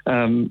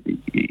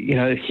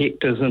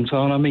Hector's and so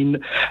on. I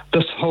mean,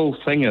 this whole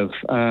thing of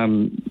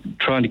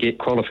trying to get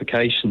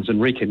qualifications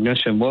and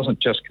recognition wasn't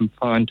just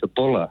confined to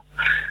Buller.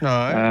 No.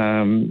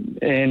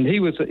 And he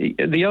was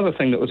the other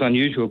thing that was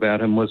unusual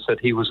about him was that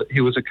he was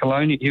a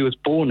colonial. He was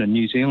born in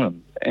New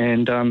Zealand,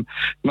 and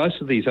most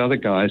of these other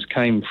guys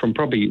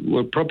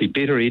were probably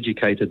better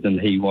educated than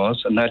he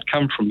was, and they'd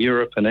come from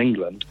Europe and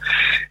England.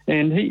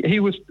 And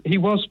he was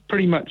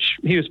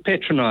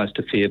patronised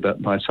a fair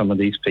bit by some of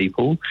these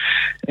people,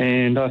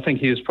 and I think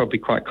he was probably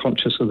quite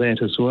conscious of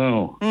that as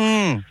well.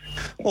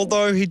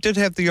 Although he did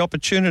have the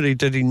opportunity,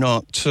 did he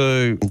not,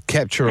 to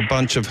capture a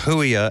bunch of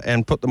huia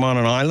and put them on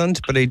an island,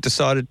 but he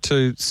decided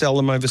to sell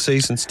them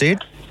overseas instead?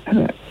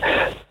 That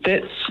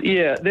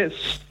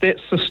is the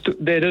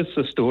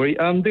story.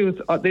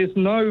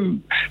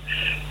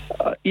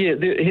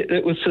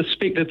 It was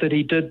suspected that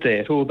he did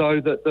that, although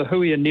that the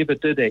huia never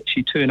did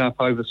actually turn up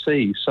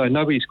overseas, so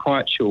nobody's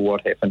quite sure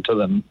what happened to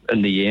them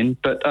in the end.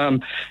 But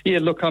he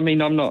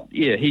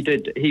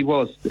did. He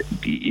was,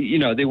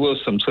 there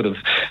was some sort of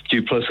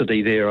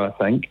duplicity there, I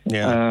think.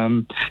 Yeah.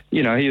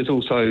 He was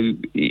also,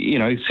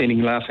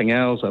 sending laughing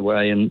owls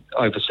away and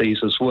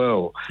overseas as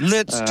well.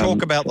 Let's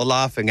talk about the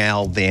laughing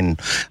owl then.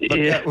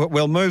 But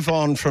we'll move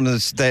on from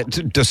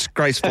that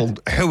disgraceful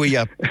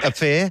huia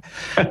affair.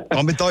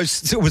 I mean, it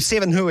was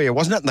 7 huia,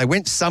 wasn't it? And they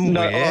went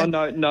somewhere.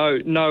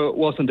 No, it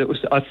wasn't.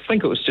 I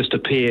think it was just a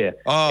pair.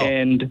 Oh,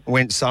 and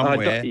went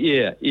somewhere.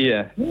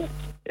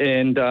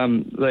 And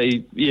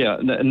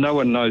no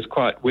one knows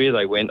quite where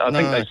they went. I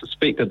think they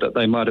suspected that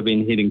they might have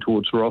been heading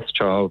towards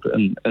Rothschild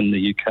in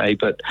the UK,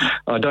 but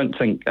I don't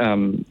think...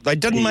 they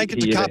didn't make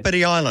it to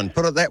Kapiti Island,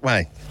 put it that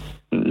way.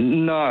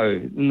 No,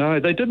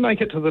 they did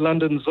make it to the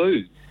London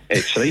Zoo.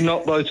 Actually,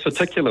 not those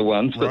particular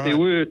ones, but there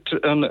were,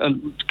 on a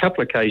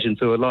couple of occasions,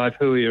 there were live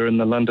huia in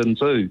the London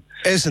Zoo.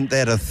 Isn't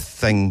that a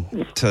thing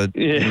to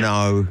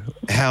know?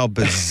 How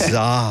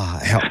bizarre,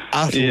 how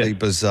utterly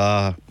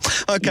bizarre.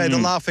 Okay, the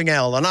laughing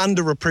owl, an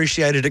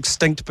underappreciated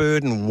extinct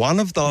bird, and one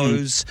of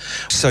those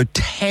so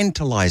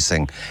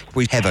tantalising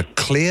we have a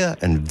clear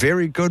and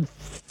very good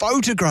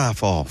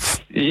photograph of.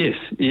 Yes.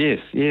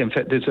 In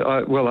fact, there's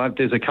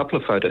a couple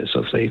of photos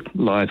of the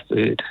live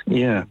bird,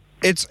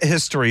 Its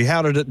history,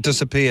 how did it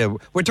disappear?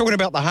 We're talking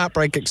about the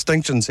heartbreak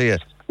extinctions here.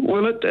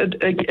 Well,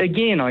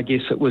 again, I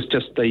guess it was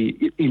just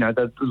the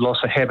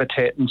loss of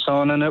habitat and so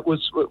on, and it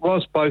was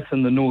both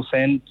in the North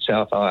and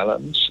South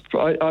Islands.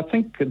 I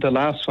think the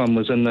last one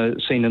was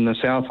seen in the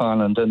South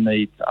Island in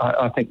the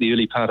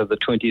early part of the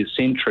 20th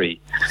century,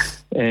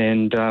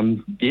 and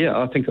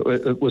I think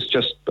it was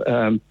just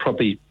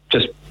probably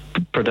just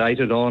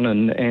predated on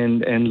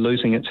and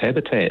losing its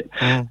habitat.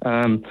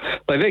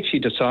 They've actually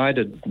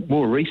decided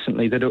more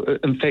recently that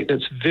in fact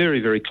it's very,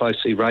 very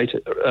closely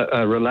related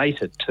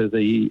to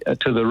the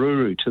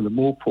ruru, to the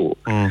moorpork,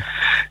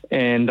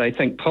 and they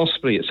think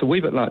possibly it's a wee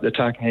bit like the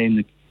takahe and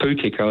the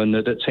pukeko, in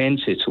that its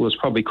ancestor was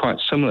probably quite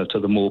similar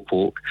to the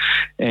moorpork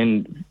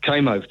and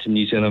came over to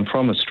New Zealand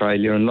from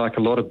Australia, and like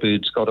a lot of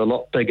birds got a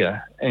lot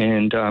bigger,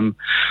 and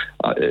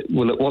it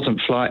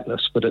wasn't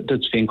flightless, but it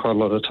did spend quite a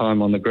lot of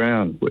time on the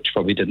ground, which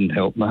probably didn't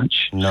help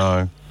much.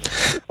 No.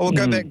 Well,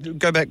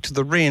 go back to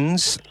the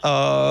wrens.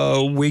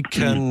 We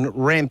can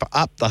ramp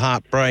up the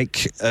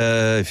heartbreak,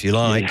 if you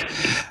like,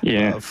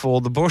 for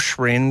the bush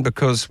wren,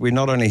 because we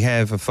not only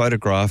have a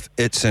photograph,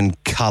 it's in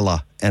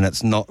colour, and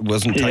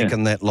wasn't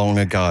taken that long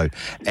ago,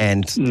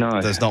 and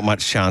there's not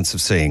much chance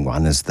of seeing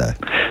one, is there?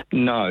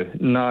 No.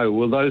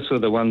 Well, those were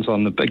the ones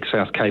on the Big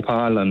South Cape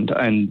Island,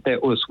 and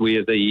that was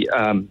where the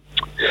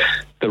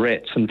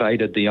rats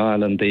invaded the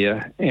island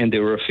there, and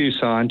there were a few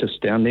scientists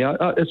down there.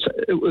 It's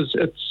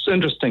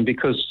interesting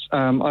because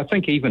I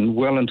think even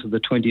well into the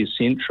 20th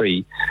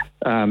century,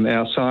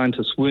 our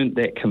scientists weren't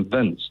that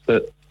convinced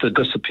that the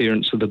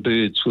disappearance of the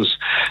birds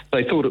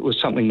they thought it was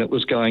something that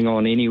was going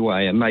on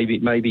anyway, and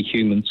maybe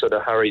humans sort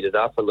of hurried it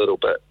up a little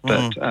bit.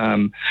 But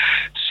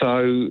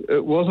so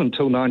it wasn't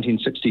until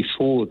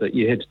 1964 that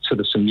you had sort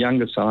of some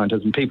younger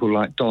scientists and people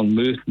like Don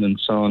Merton and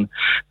so on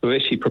who were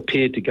actually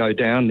prepared to go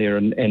down there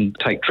and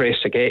take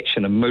drastic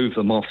action and move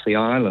them off the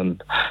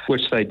island,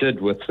 which they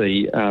did with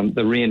the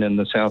wren and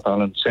the South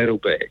Island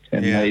saddleback,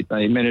 and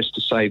they managed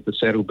to save the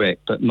saddleback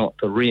but not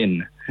the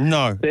wren.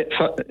 No.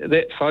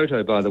 That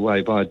photo, by the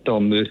way, by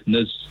Don Merton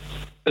is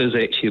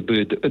actually a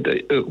bird.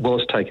 It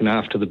was taken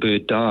after the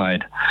bird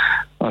died.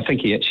 I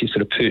think he actually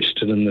sort of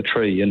perched it in the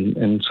tree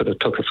and sort of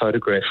took a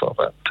photograph of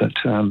it. But,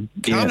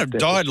 Can't have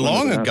died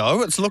long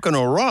ago. It's looking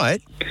all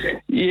right.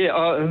 Yeah,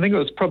 I think it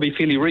was probably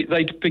fairly...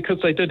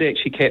 because they did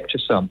actually capture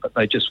some, but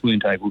they just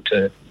weren't able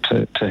to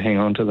hang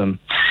on to them.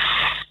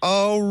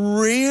 Oh,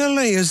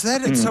 really? Is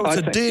that it? So it's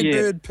a dead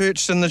bird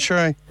perched in the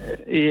tree?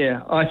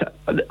 Yeah,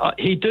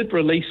 he did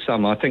release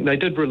some. I think they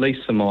did release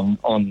them on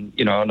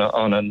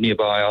a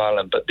nearby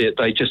island, but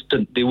they just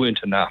didn't. There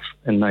weren't enough,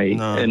 and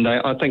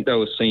I think they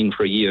were seen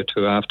for a year or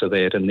two after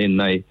that, and then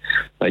they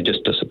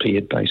just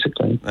disappeared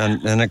basically.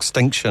 An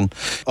extinction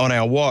on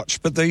our watch,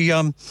 but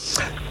the.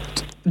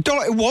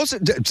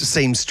 It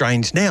seems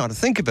strange now to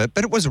think of it,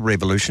 but it was a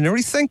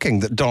revolutionary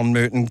thinking that Don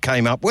Merton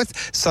came up with,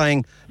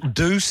 saying,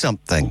 do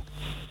something.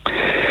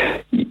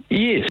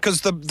 Yes.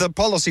 Because the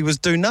policy was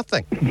do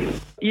nothing.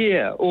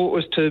 Yeah, or it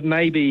was to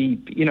maybe,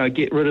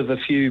 get rid of a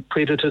few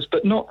predators,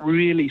 but not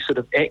really sort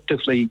of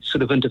actively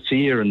sort of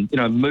interfere and,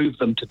 move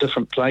them to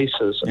different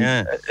places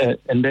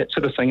and that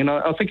sort of thing. And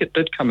I think it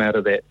did come out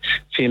of that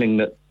feeling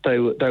that they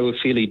were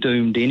fairly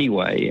doomed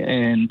anyway.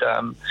 And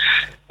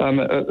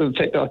in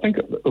fact, I think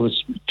it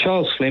was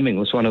Charles Fleming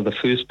was one of the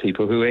first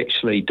people who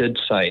actually did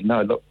say,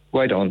 no, look,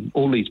 wait on,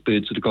 all these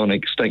birds that have gone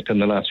extinct in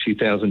the last few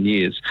thousand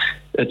years,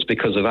 it's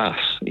because of us.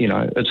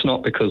 It's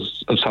not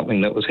because of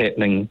something that was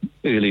happening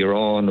earlier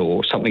on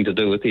or something to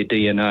do with their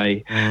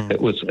DNA. It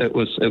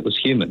was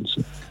humans.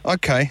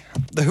 Okay,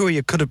 the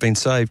Huia could have been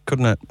saved,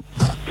 couldn't it?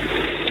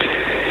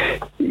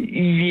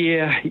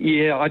 Yeah,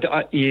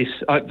 it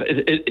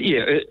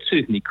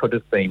certainly could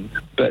have been,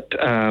 but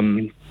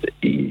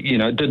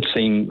it did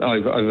seem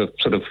over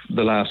sort of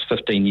the last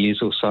 15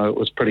 years or so, it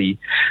was pretty.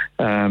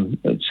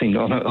 It seemed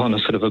on a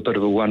sort of a bit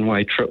of a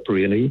one-way trip,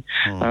 really.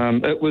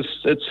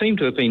 It seemed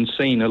to have been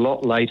seen a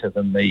lot later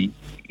than the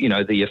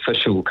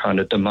official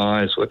kind of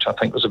demise, which I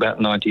think was about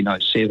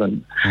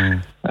 1907.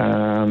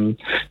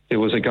 There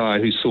was a guy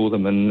who saw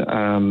them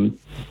in.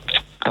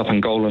 Up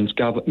in Golan's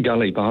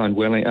Gully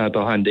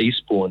behind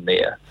Eastbourne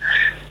there.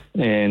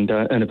 And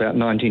in about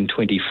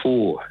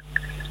 1924,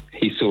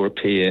 he saw a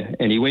pair,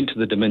 and he went to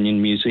the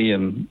Dominion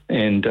Museum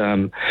and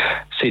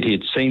said he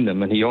had seen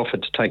them, and he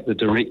offered to take the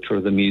director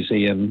of the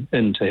museum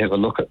in to have a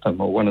look at them,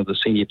 or one of the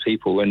senior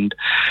people, and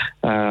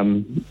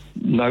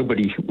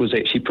nobody was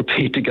actually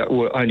prepared to go.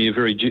 They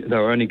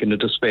were only going to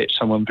dispatch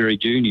someone very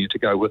junior to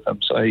go with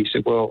them. So he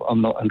said, "Well,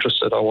 I'm not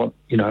interested. I want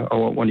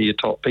one of your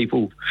top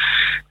people,"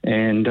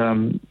 and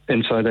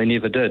so they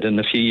never did.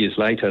 And a few years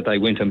later, they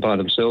went in by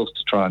themselves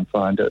to try and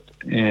find it,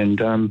 and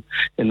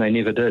they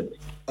never did.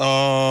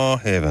 Oh,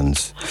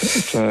 heavens.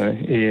 So,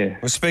 yeah.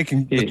 We're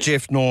speaking with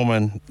Jeff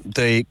Norman,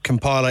 the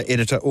compiler,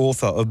 editor,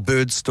 author of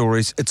Bird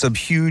Stories. It's a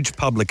huge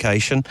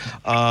publication.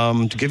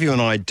 To give you an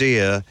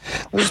idea,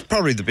 this is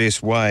probably the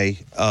best way.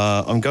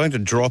 I'm going to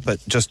drop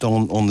it just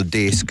on the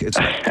desk.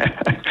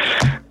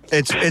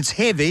 It's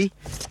heavy.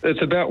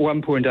 It's about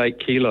 1.8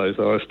 kilos,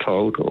 I was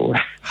told.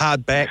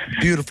 Hardback,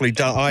 beautifully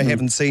done. I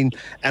haven't seen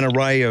an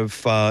array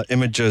of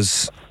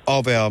images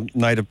of our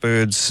native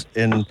birds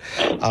in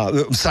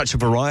such a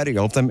variety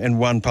of them in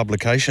one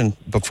publication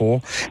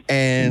before,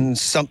 and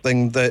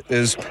something that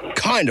is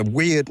kind of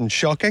weird and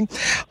shocking.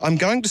 I'm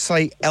going to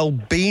say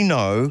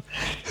albino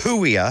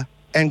Huia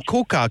and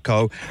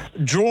kokako,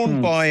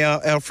 drawn by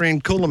our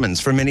friend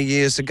Ceulemans from many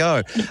years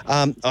ago.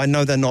 I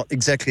know they're not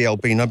exactly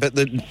albino, but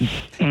they're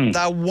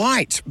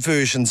white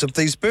versions of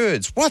these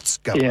birds. What's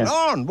going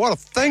on? What a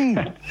thing!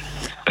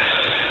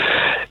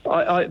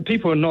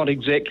 People are not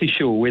exactly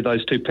sure where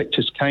those two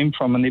pictures came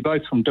from, and they're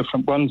both from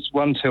different ones.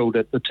 One's held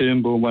at the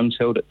Turnbull, one's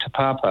held at Te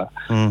Papa.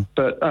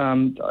 But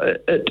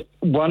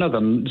one of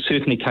them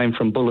certainly came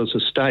from Buller's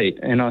estate,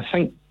 and I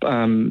think,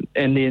 and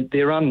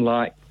they're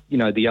unlike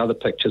the other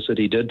pictures that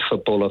he did for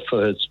Buller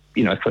for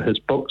his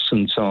books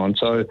and so on.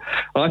 So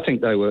I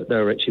think they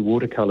were actually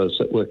watercolours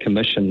that were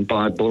commissioned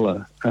by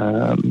Buller,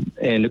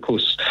 and of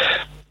course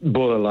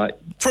Buller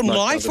from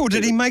life, or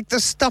did he make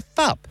this stuff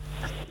up?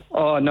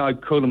 Oh, no,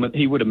 Ceulemans,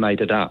 he would have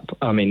made it up.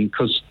 I mean,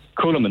 because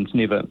Ceulemans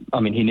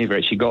he never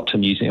actually got to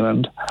New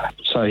Zealand.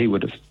 So he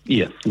would have,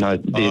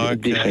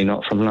 definitely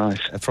not from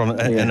life. From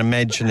an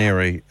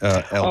imaginary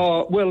elk.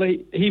 Oh, well,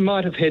 he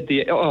might have had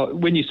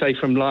when you say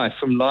from life,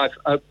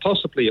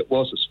 possibly it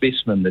was a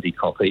specimen that he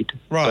copied.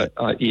 Right.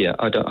 But,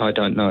 I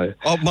don't know.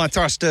 Oh, my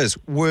thrust is,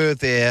 were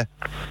there,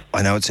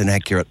 I know it's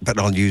inaccurate, but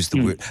I'll use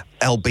the word,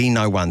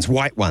 albino ones,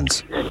 white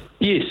ones?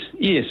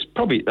 Yes,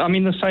 probably. I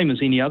mean, the same as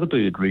any other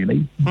bird,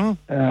 really.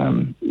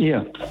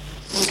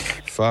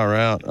 Far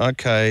out.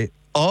 Okay.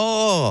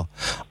 Oh,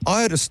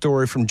 I heard a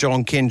story from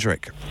John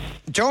Kendrick.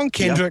 John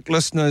Kendrick,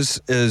 listeners,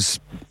 is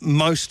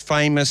most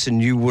famous,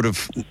 and you would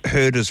have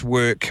heard his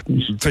work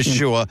for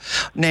sure.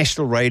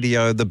 National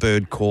Radio, The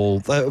Bird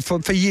Call.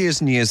 For years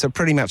and years, they're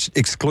pretty much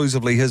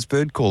exclusively his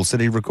bird calls that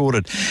he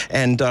recorded.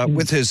 And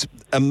with his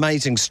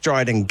amazing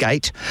striding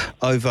gait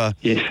over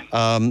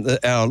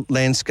our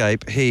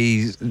landscape,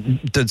 he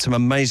did some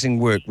amazing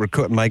work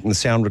making the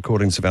sound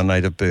recordings of our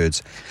native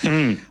birds.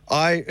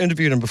 I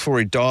interviewed him before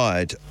he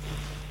died.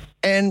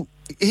 And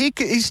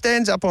he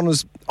stands up on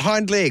his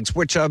hind legs,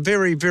 which are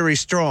very, very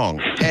strong,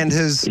 and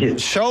his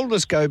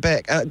shoulders go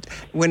back.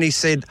 When he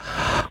said,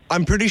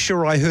 "I'm pretty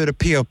sure I heard a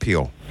pio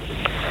pio,"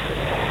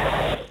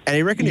 and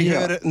he reckoned he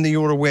heard it in the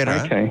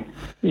Orawera. Okay.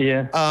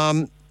 Yeah.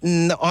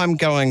 I'm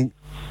going.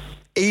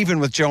 Even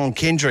with John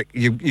Kendrick,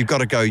 you've got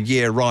to go,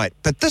 yeah, right.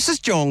 But this is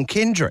John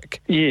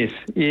Kendrick. Yes,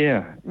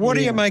 yeah. What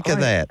do you make of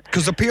that?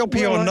 Because the Pio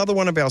Pio, another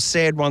one of our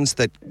sad ones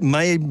that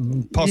may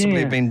possibly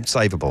have been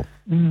savable.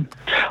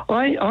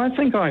 I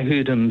think I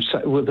heard him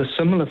say, with a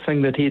similar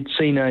thing, that he'd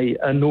seen a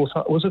North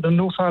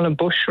Island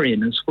bush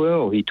wren as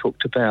well. He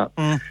talked about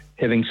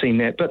having seen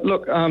that. But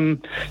look,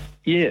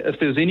 if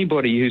there's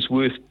anybody who's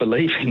worth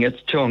believing,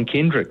 it's John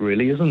Kendrick,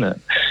 really, isn't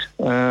it?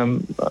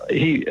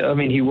 He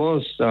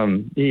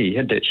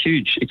had that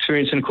huge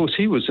experience, and of course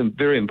he was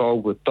very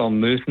involved with Don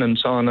Merton and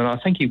so on, and I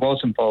think he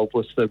was involved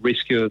with the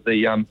rescue of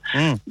the,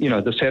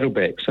 the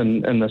saddlebacks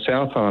in the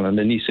South Island,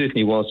 and he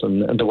certainly was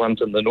in the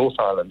ones in the North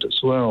Island as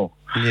well.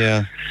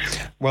 Yeah.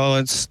 Well,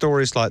 it's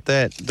stories like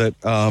that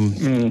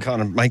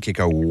kind of make you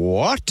go,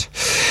 what?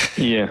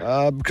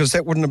 Yeah. Because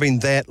that wouldn't have been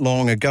that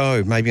long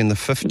ago, maybe in the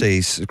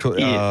 50s,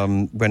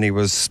 when he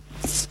was...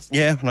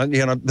 Yeah,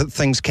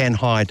 things can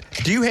hide.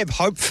 Do you have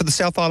hope for the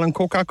South Island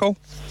kōkako?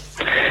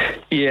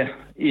 Yeah,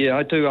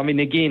 I do. I mean,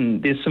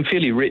 again, there's some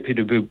fairly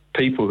reputable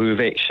people who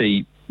have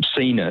actually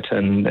seen it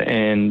and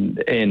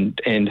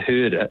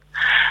heard it.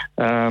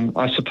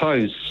 I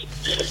suppose...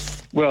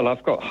 Well,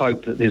 I've got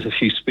hope that there's a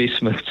few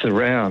specimens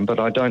around, but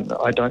I don't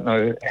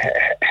know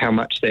how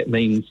much that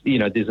means.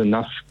 There's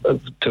enough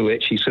to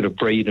actually sort of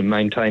breed and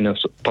maintain a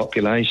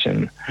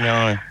population.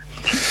 No.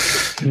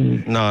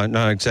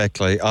 No,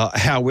 exactly.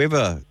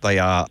 However they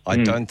are, I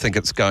don't think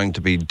it's going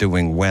to be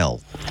doing well.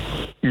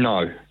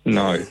 No.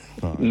 And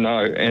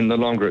the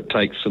longer it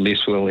takes, the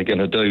less well they're going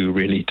to do,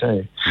 really,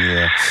 too.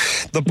 Yeah.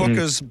 The book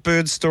is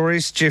Bird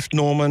Stories, Jeff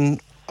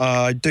Norman.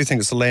 I do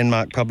think it's a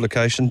landmark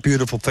publication.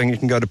 Beautiful thing. You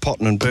can go to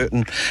Potton and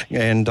Burton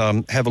and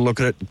have a look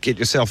at it. Get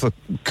yourself a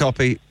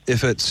copy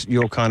if it's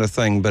your kind of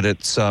thing. But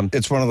it's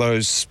one of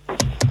those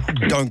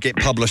don't get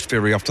published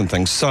very often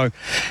things. So,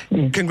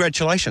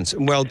 congratulations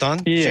and well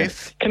done,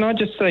 Jeff. Can I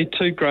just say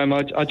too, Graham?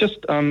 I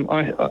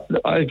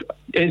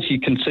as you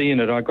can see in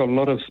it, I got a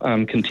lot of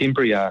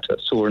contemporary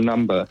artists, or a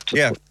number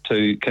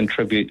to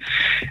contribute,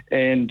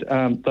 and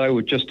they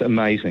were just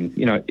amazing.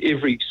 I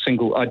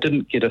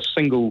didn't get a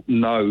single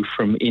no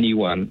from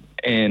anyone,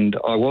 and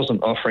I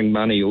wasn't offering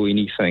money or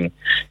anything,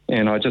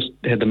 and I just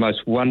had the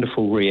most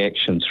wonderful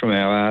reactions from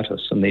our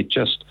artists, and they're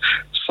just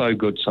so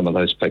good, some of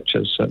those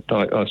pictures.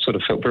 I sort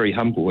of felt very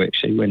humble,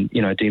 actually, when,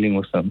 dealing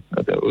with them.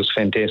 It was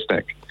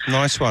fantastic.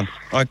 Nice one.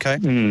 Okay.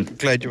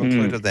 Glad you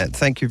included that.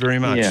 Thank you very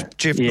much. Yeah.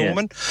 Jeff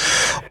Norman,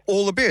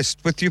 all the best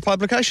with your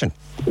publication.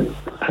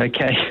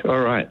 Okay.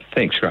 All right.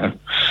 Thanks, Graham.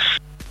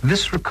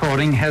 This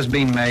recording has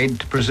been made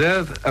to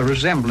preserve a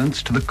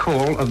resemblance to the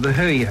call of the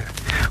huia,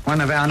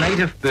 one of our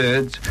native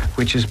birds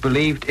which is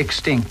believed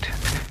extinct.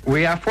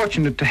 We are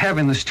fortunate to have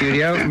in the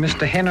studio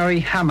Mr.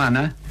 Henry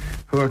Hamana,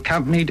 who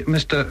accompanied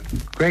Mr.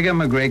 Gregor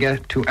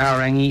McGregor to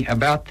Aorangi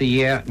about the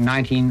year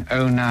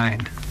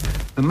 1909.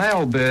 The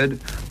male bird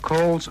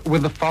calls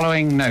with the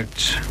following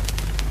notes.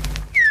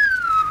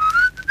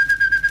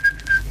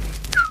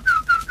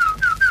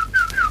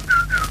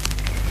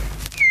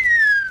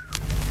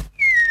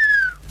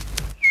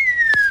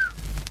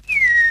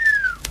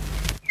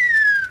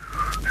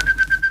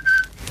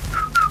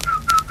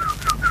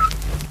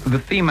 The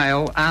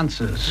female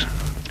answers.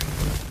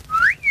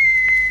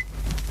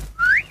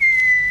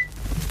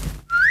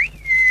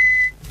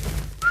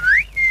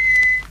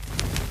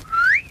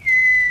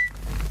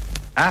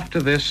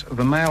 After this,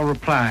 the male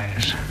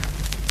replies.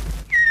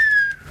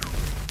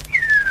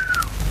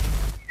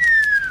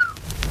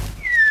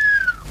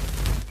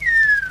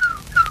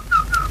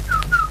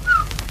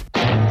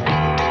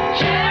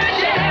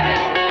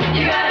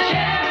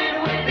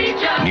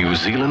 New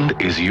Zealand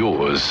is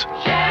yours.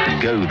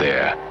 Go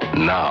there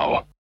now.